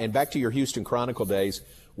 and back to your Houston Chronicle days.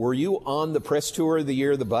 Were you on the press tour the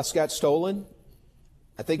year the bus got stolen?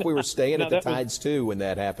 I think we were staying at the Tides 2 when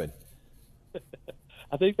that happened.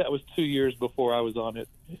 I think that was 2 years before I was on it.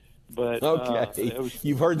 But okay,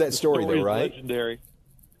 you've heard that story though, right? Legendary.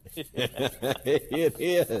 It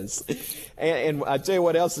is. And I tell you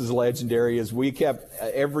what else is legendary is we kept,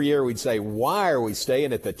 every year we'd say, why are we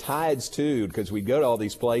staying at the Tides 2? Because we'd go to all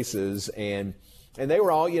these places and they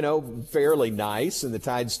were all, fairly nice, and the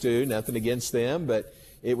Tides 2, nothing against them, but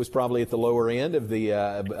it was probably at the lower end of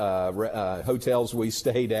the hotels we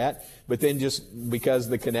stayed at. But then just because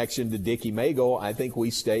of the connection to Dickie Magel, I think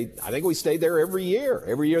we stayed there every year.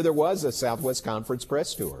 Every year there was a Southwest Conference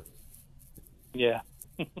press tour. Yeah.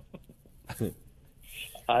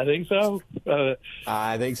 I think so.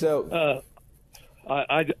 I think so.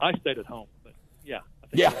 I stayed at home, but I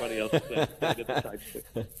think everybody else stayed at the Tides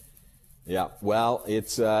too. Yeah, well,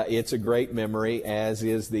 it's a great memory, as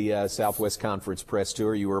is the Southwest Conference press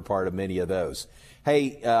tour. You were a part of many of those.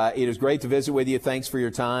 Hey, it is great to visit with you. Thanks for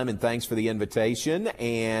your time and thanks for the invitation.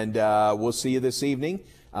 And we'll see you this evening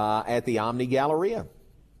at the Omni Galleria.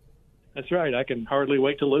 That's right. I can hardly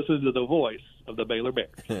wait to listen to the voice of the Baylor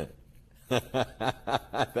Bears.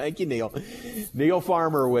 Thank you, Neil. Neil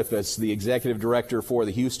Farmer with us, the executive director for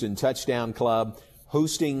the Houston Touchdown Club,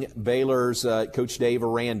 hosting Baylor's Coach Dave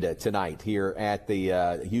Aranda tonight here at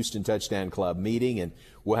the Houston Touchdown Club meeting, and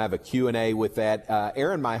we'll have a Q&A with that.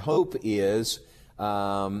 Aaron, my hope is,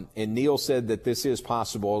 and Neil said that this is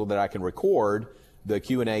possible, that I can record the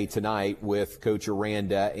Q&A tonight with Coach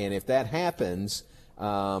Aranda, and if that happens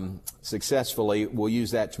successfully, we'll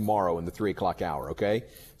use that tomorrow in the 3 o'clock hour, okay?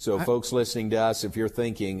 So folks listening to us, if you're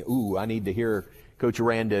thinking, ooh, I need to hear Coach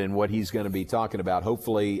Aranda and what he's going to be talking about,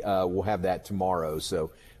 hopefully we'll have that tomorrow. So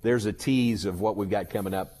there's a tease of what we've got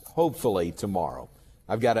coming up, hopefully tomorrow.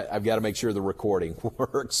 I've got to make sure the recording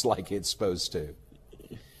works like it's supposed to.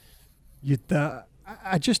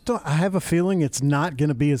 I just don't. I have a feeling it's not going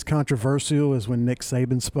to be as controversial as when Nick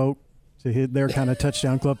Saban spoke to their kind of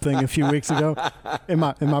touchdown club thing a few weeks ago. Am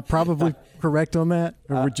I probably correct on that,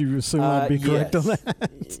 or would you assume I'd be correct on that?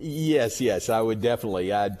 Yes, I would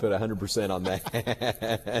definitely. I'd put 100% on that.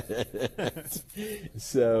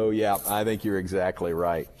 So, yeah, I think you're exactly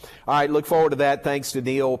right. All right, look forward to that. Thanks to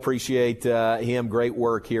Neil. Appreciate him. Great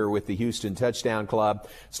work here with the Houston Touchdown Club.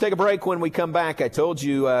 Let's take a break. When we come back, I told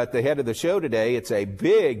you at the head of the show today, it's a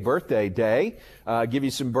big birthday day. Give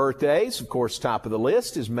you some birthdays. Of course, top of the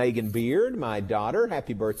list is Megan Beard, my daughter.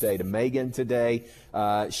 Happy birthday to Megan today.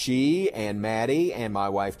 She and Maddie and my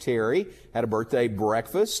wife Terry had a birthday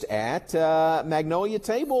breakfast at Magnolia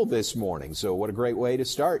Table this morning. So what a great way to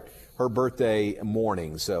start her birthday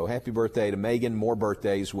morning. So happy birthday to Megan. More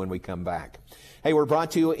birthdays when we come back. Hey, we're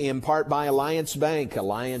brought to you in part by Alliance Bank.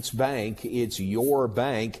 Alliance Bank, it's your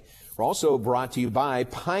bank. We're also brought to you by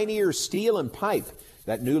Pioneer Steel and Pipe.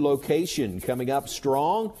 That new location coming up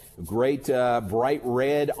strong. Great bright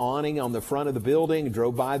red awning on the front of the building.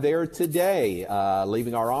 Drove by there today,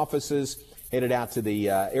 leaving our offices, headed out to the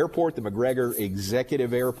airport, the McGregor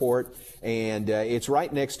Executive Airport. And it's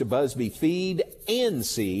right next to Busby Feed and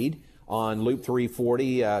Seed on Loop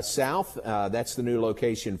 340 South. That's the new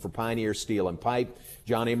location for Pioneer Steel and Pipe.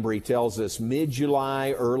 John Embry tells us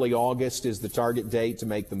mid-July, early August is the target date to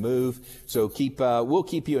make the move. So we'll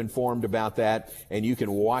keep you informed about that, and you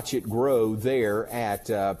can watch it grow there at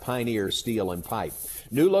Pioneer Steel and Pipe.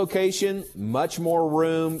 New location, much more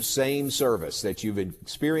room, same service that you've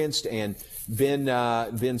experienced and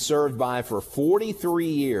been served by for 43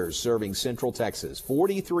 years, serving Central Texas.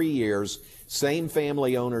 43 years, same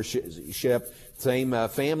family ownership, same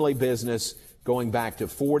family business, going back to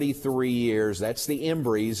 43 years. That's the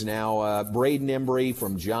Embrys. Now, Braden Embry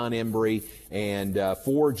from John Embry, and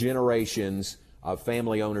 4 generations of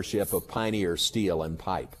family ownership of Pioneer Steel and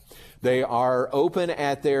Pipe. They are open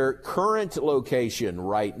at their current location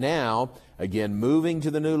right now. Again, moving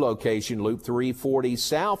to the new location, Loop 340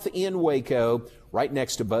 South in Waco, right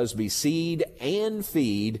next to Busby Seed and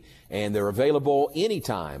Feed. And they're available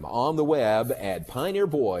anytime on the web at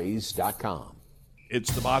pioneerboys.com. It's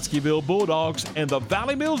the Bosqueville Bulldogs and the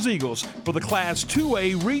Valley Mills Eagles for the Class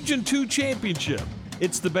 2A Region 2 Championship.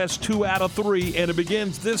 It's the best 2 out of 3, and it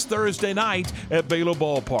begins this Thursday night at Baylor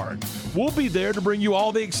Ballpark. We'll be there to bring you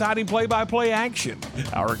all the exciting play-by-play action.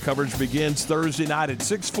 Our coverage begins Thursday night at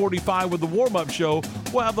 6:45 with the warm-up show.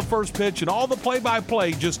 We'll have the first pitch and all the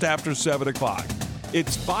play-by-play just after 7 o'clock.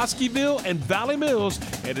 It's Bosqueville and Valley Mills,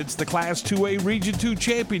 and it's the Class 2A Region 2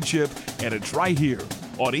 Championship, and it's right here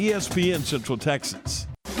on ESPN Central Texas.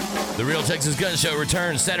 The Real Texas Gun Show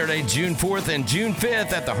returns Saturday, June 4th and June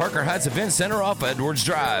 5th at the Harker Heights Event Center off Edwards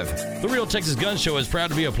Drive. The Real Texas Gun Show is proud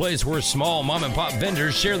to be a place where small mom-and-pop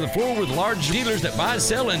vendors share the floor with large dealers that buy,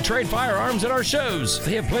 sell, and trade firearms at our shows.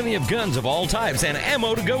 They have plenty of guns of all types and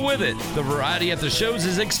ammo to go with it. The variety at the shows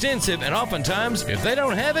is extensive, and oftentimes, if they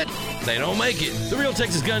don't have it, they don't make it. The Real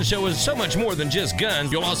Texas Gun Show is so much more than just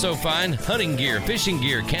guns. You'll also find hunting gear, fishing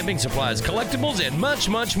gear, camping supplies, collectibles, and much,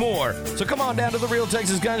 much more. So come on down to the Real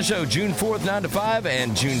Texas Gun Show, June 4th, 9 to 5,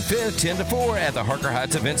 and June 5th, 10 to 4 at the Harker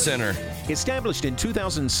Heights Event Center. Established in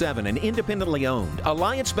 2007 and independently owned,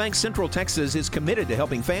 Alliance Bank Central Texas is committed to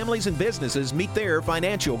helping families and businesses meet their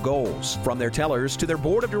financial goals. From their tellers to their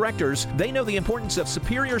board of directors, they know the importance of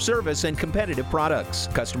superior service and competitive products.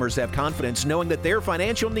 Customers have confidence knowing that their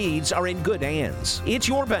financial needs are in good hands. It's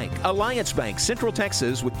your bank, Alliance Bank Central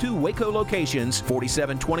Texas, with 2 Waco locations,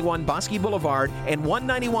 4721 Bosque Boulevard and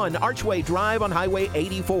 191 Archway Drive on Highway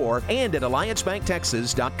 84, and at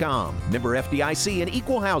AllianceBankTexas.com. Member FDIC and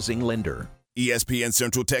Equal Housing Lender. ESPN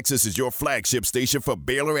Central Texas is your flagship station for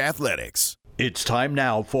Baylor Athletics. It's time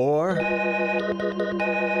now for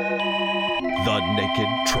The The Naked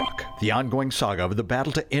Truck, the ongoing saga of the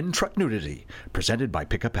battle to end truck nudity, presented by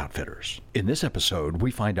Pickup Outfitters. In this episode, we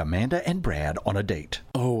find Amanda and Brad on a date.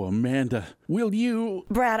 Oh, Amanda, will you?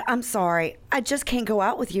 Brad, I'm sorry. I just can't go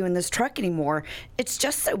out with you in this truck anymore. It's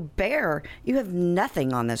just so bare. You have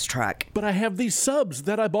nothing on this truck. But I have these subs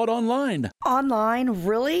that I bought online. Online?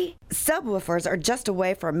 Really? Subwoofers are just a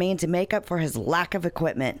way for a man to make up for his lack of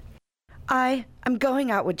equipment. I'm going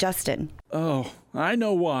out with Justin. Oh, I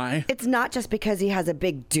know why. It's not just because he has a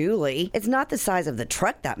big dually. It's not the size of the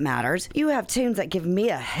truck that matters. You have tunes that give me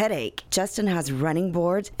a headache. Justin has running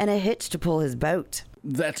boards and a hitch to pull his boat.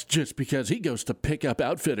 That's just because he goes to Pickup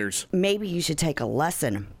Outfitters. Maybe you should take a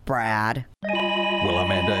lesson, Brad. Will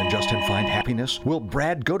Amanda and Justin find happiness? Will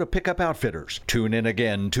Brad go to Pickup Outfitters? Tune in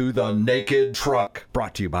again to The Naked Truck.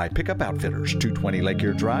 Brought to you by Pickup Outfitters, 220 Lake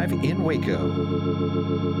Erie Drive in Waco.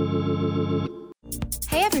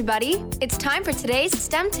 Hey everybody, it's time for today's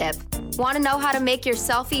STEM tip. Want to know how to make your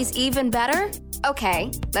selfies even better?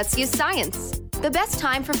 Okay, let's use science. The best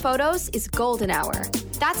time for photos is golden hour.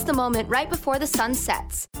 That's the moment right before the sun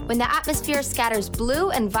sets, when the atmosphere scatters blue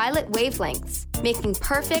and violet wavelengths, making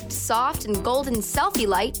perfect, soft, and golden selfie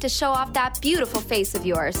light to show off that beautiful face of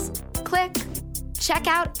yours. Click. Check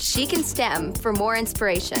out Chic and STEM for more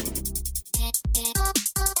inspiration.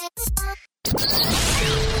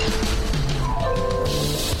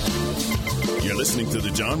 You're listening to The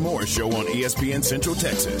John Morris Show on ESPN Central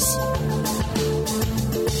Texas.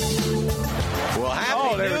 Well,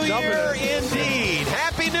 Happy New Year indeed.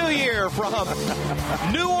 Happy New Year from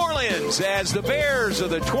New Orleans as the Bears are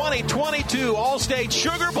the 2022 All-State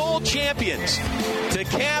Sugar Bowl champions. To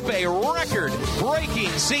cap a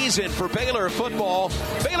record-breaking season for Baylor football,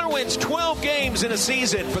 Baylor wins 12 games in a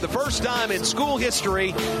season for the first time in school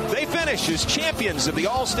history. They finish as champions of the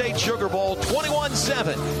All-State Sugar Bowl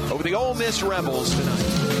 21-7 over the Ole Miss Rebels tonight.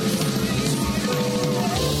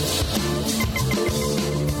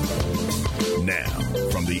 Now,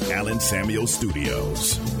 from the Allen Samuel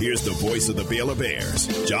Studios, here's the voice of the Baylor Bears,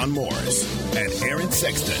 John Morris and Aaron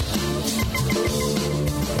Sexton.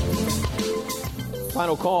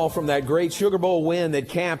 Final call from that great Sugar Bowl win that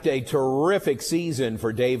capped a terrific season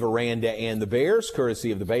for Dave Aranda and the Bears,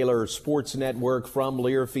 courtesy of the Baylor Sports Network from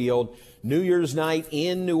Learfield. New Year's night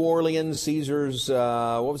in New Orleans, Caesars,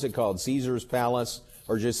 what was it called? Caesars Palace,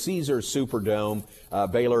 or just Caesars Superdome.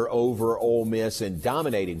 Baylor over Ole Miss in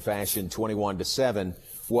dominating fashion, 21-7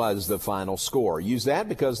 was the final score. Use that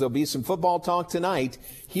because there'll be some football talk tonight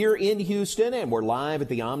here in Houston, and we're live at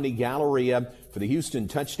the Omni Galleria for the Houston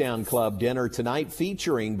Touchdown Club dinner tonight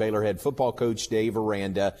featuring Baylor head football coach Dave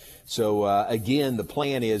Aranda. So, again, the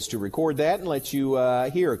plan is to record that and let you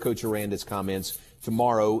hear Coach Aranda's comments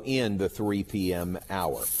tomorrow in the 3 p.m.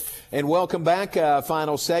 hour. And welcome back.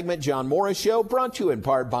 Final segment, John Morris Show, brought to you in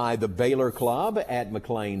part by the Baylor Club at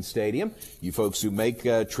McLean Stadium. You folks who make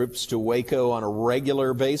trips to Waco on a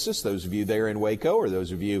regular basis, those of you there in Waco or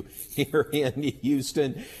those of you here in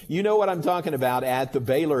Houston, you know what I'm talking about at the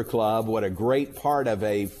Baylor Club. What a great part of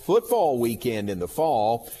a football weekend in the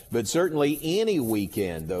fall, but certainly any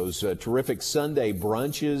weekend. Those terrific Sunday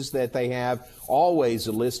brunches that they have, always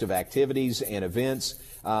a list of activities and events.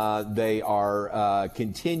 They are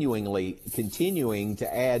continuing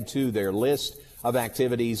to add to their list of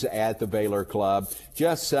activities at the Baylor Club.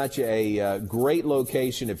 Just such a great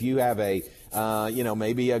location. If you have a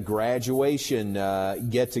maybe a graduation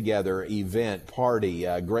get-together event, party,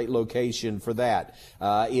 great location for that.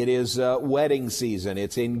 It is wedding season.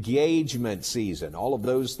 It's engagement season. All of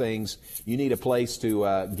those things, you need a place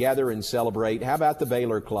to gather and celebrate. How about the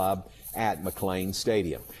Baylor Club at McLean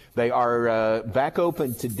Stadium? They are back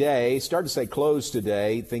open today. Started to say closed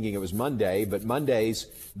today, thinking it was Monday, but Mondays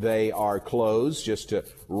they are closed just to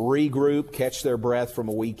regroup, catch their breath from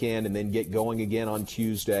a weekend, and then get going again on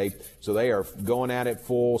Tuesday. So they are going at it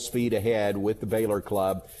full speed ahead with the Baylor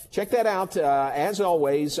Club. Check that out, as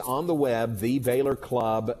always, on the web,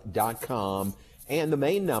 thebaylorclub.com. And the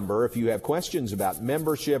main number, if you have questions about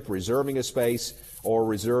membership, reserving a space, or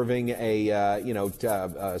reserving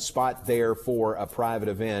a spot there for a private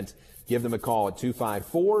event, give them a call at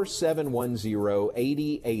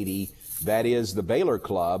 254-710-8080. That is the Baylor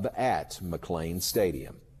Club at McLean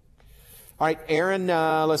Stadium. All right, Aaron,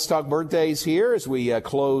 let's talk birthdays here as we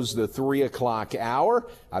close the 3 o'clock hour.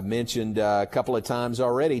 I've mentioned a couple of times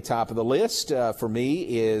already, top of the list for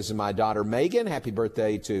me is my daughter Megan. Happy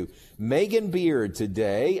birthday to Megan Beard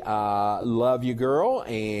today. Love you, girl,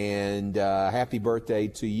 and happy birthday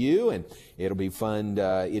to you. And it'll be fun.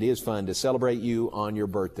 It is fun to celebrate you on your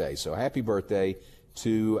birthday. So happy birthday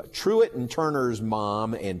to Truett and Turner's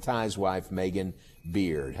mom and Ty's wife, Megan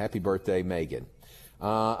Beard. Happy birthday, Megan.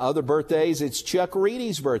 Other birthdays, it's Chuck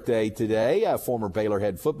Reedy's birthday today, former Baylor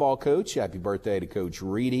head football coach. Happy birthday to Coach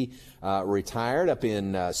Reedy, retired up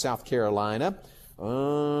in South Carolina.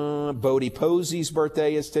 Bodie Posey's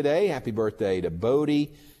birthday is today. Happy birthday to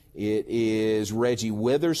Bodie. It is Reggie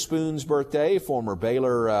Witherspoon's birthday, former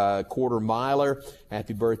Baylor quarter miler.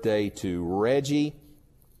 Happy birthday to Reggie.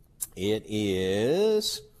 It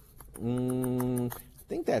is, I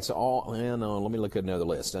think that's all. Well, no, let me look at another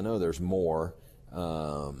list. I know there's more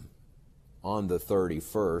on the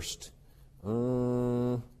 31st.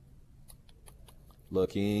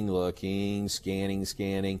 Looking,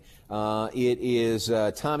 scanning. It is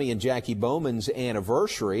Tommy and Jackie Bowman's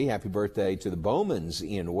anniversary. Happy birthday to the Bowmans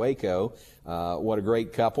in Waco. What a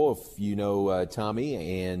great couple. If you know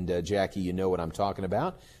Tommy and Jackie, you know what I'm talking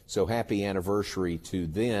about. So happy anniversary to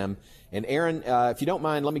them. And Aaron, if you don't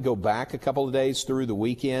mind, let me go back a couple of days through the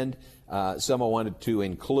weekend. Some I wanted to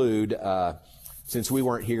include, since we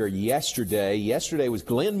weren't here yesterday. Yesterday was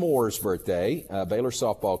Glenn Moore's birthday, Baylor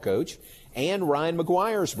softball coach, and Ryan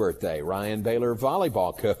McGuire's birthday, Ryan Baylor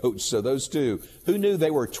volleyball coach. So those two, who knew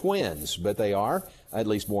they were twins, but they are, at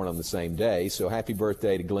least born on the same day. So happy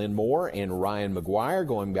birthday to Glenn Moore and Ryan McGuire,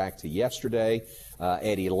 going back to yesterday.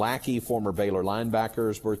 Eddie Lackey, former Baylor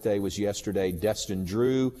linebacker's birthday was yesterday. Dustin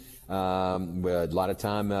Drew, a lot of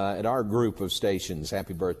time at our group of stations.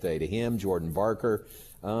 Happy birthday to him. Jordan Barker.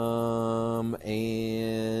 And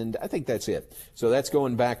I think that's it. So that's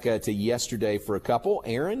going back to yesterday for a couple.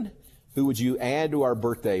 Aaron, who would you add to our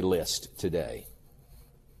birthday list today?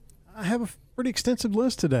 I have a pretty extensive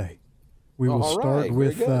list today. We will start right,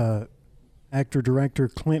 with actor-director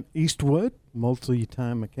Clint Eastwood,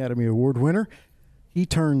 multi-time Academy Award winner. He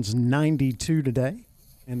turns 92 today,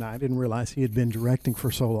 and I didn't realize he had been directing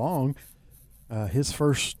for so long. The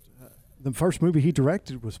first movie he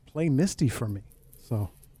directed was Play Misty for Me. So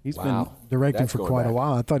he's been directing for quite a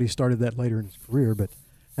while. I thought he started that later in his career, but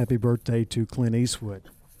happy birthday to Clint Eastwood.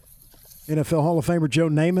 NFL Hall of Famer Joe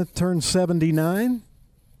Namath turned 79.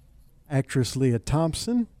 Actress Leah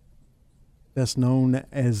Thompson, best known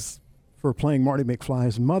for playing Marty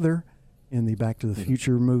McFly's mother in the Back to the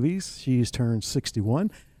Future movies. She's turned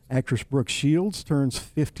 61. Actress Brooke Shields turns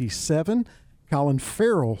 57. Colin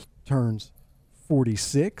Farrell turns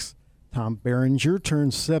 46. Tom Berenger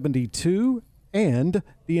turns 72. And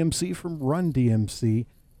DMC from Run DMC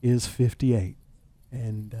is 58.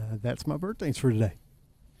 And that's my birthdays for today.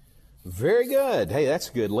 Very good. Hey, that's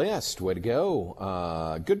a good list. Way to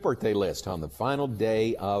go. Good birthday list on the final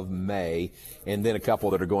day of May. And then a couple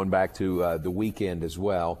that are going back to the weekend as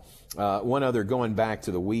well. One other going back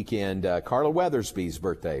to the weekend, Carla Weathersby's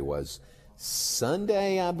birthday was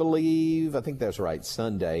Sunday, I believe. I think that's right,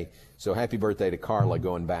 Sunday. So happy birthday to Carla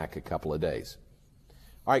going back a couple of days.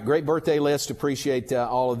 All right, great birthday list. Appreciate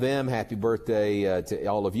all of them. Happy birthday to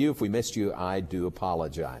all of you. If we missed you, I do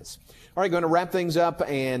apologize. All right, going to wrap things up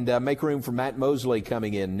and make room for Matt Mosley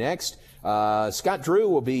coming in next. Scott Drew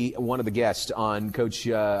will be one of the guests on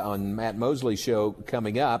on Matt Mosley's show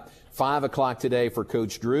coming up. 5 o'clock today for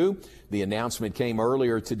Coach Drew. The announcement came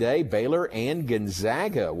earlier today. Baylor and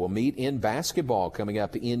Gonzaga will meet in basketball coming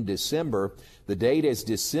up in December. The date is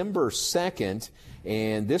December 2nd.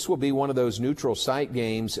 And this will be one of those neutral site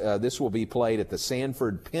games. This will be played at the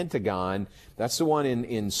Sanford Pentagon. That's the one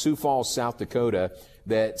in Sioux Falls, South Dakota,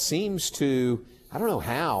 that seems to, I don't know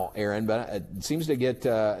how, Aaron, but it seems to get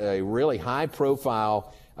a really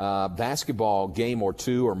high-profile basketball game or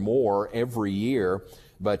two or more every year.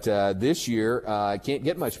 But this year, can't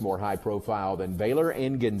get much more high-profile than Baylor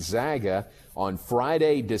and Gonzaga on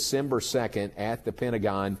Friday, December 2nd at the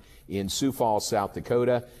Pentagon in Sioux Falls, South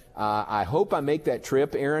Dakota. I hope I make that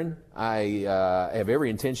trip, Aaron. I have every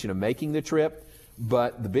intention of making the trip,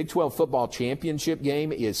 but the Big 12 football championship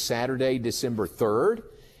game is Saturday, December 3rd,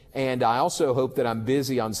 and I also hope that I'm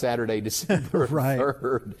busy on Saturday, December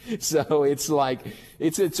 3rd. So it's like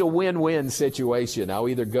it's a win-win situation. I'll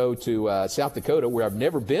either go to South Dakota, where I've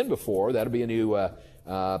never been before. That'll be a new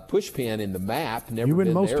push pin in the map. Never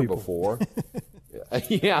been there before.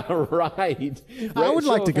 Yeah, right. I would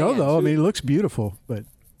like to go, though. I mean, it looks beautiful, but...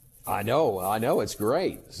 I know, it's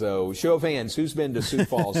great. So, show of hands, who's been to Sioux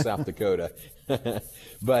Falls, South Dakota?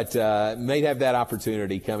 But may have that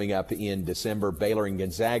opportunity coming up in December. Baylor and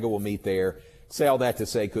Gonzaga will meet there. Say all that to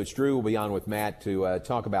say Coach Drew will be on with Matt to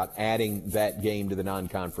talk about adding that game to the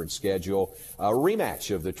non-conference schedule, a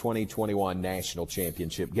rematch of the 2021 National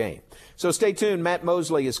Championship game. So stay tuned. Matt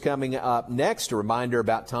Mosley is coming up next. A reminder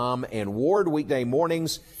about Tom and Ward, weekday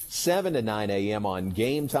mornings, 7 to 9 a.m. on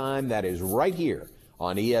Game Time. That is right here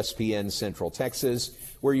on ESPN Central Texas.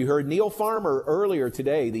 where you heard Neil Farmer earlier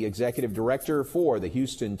today, the executive director for the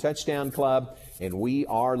Houston Touchdown Club. And we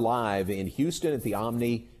are live in Houston at the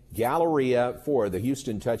Omni Galleria for the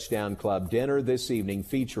Houston Touchdown Club dinner this evening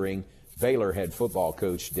featuring Baylor head football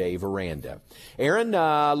coach Dave Aranda. Aaron,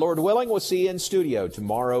 Lord willing, we'll see you in studio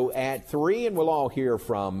tomorrow at 3, and we'll all hear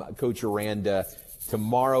from Coach Aranda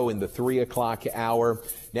tomorrow in the 3 o'clock hour.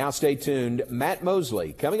 Now stay tuned. Matt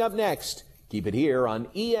Mosley coming up next. Keep it here on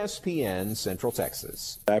ESPN Central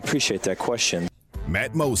Texas. I appreciate that question.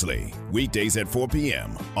 Matt Mosley, weekdays at 4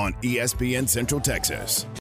 p.m. on ESPN Central Texas.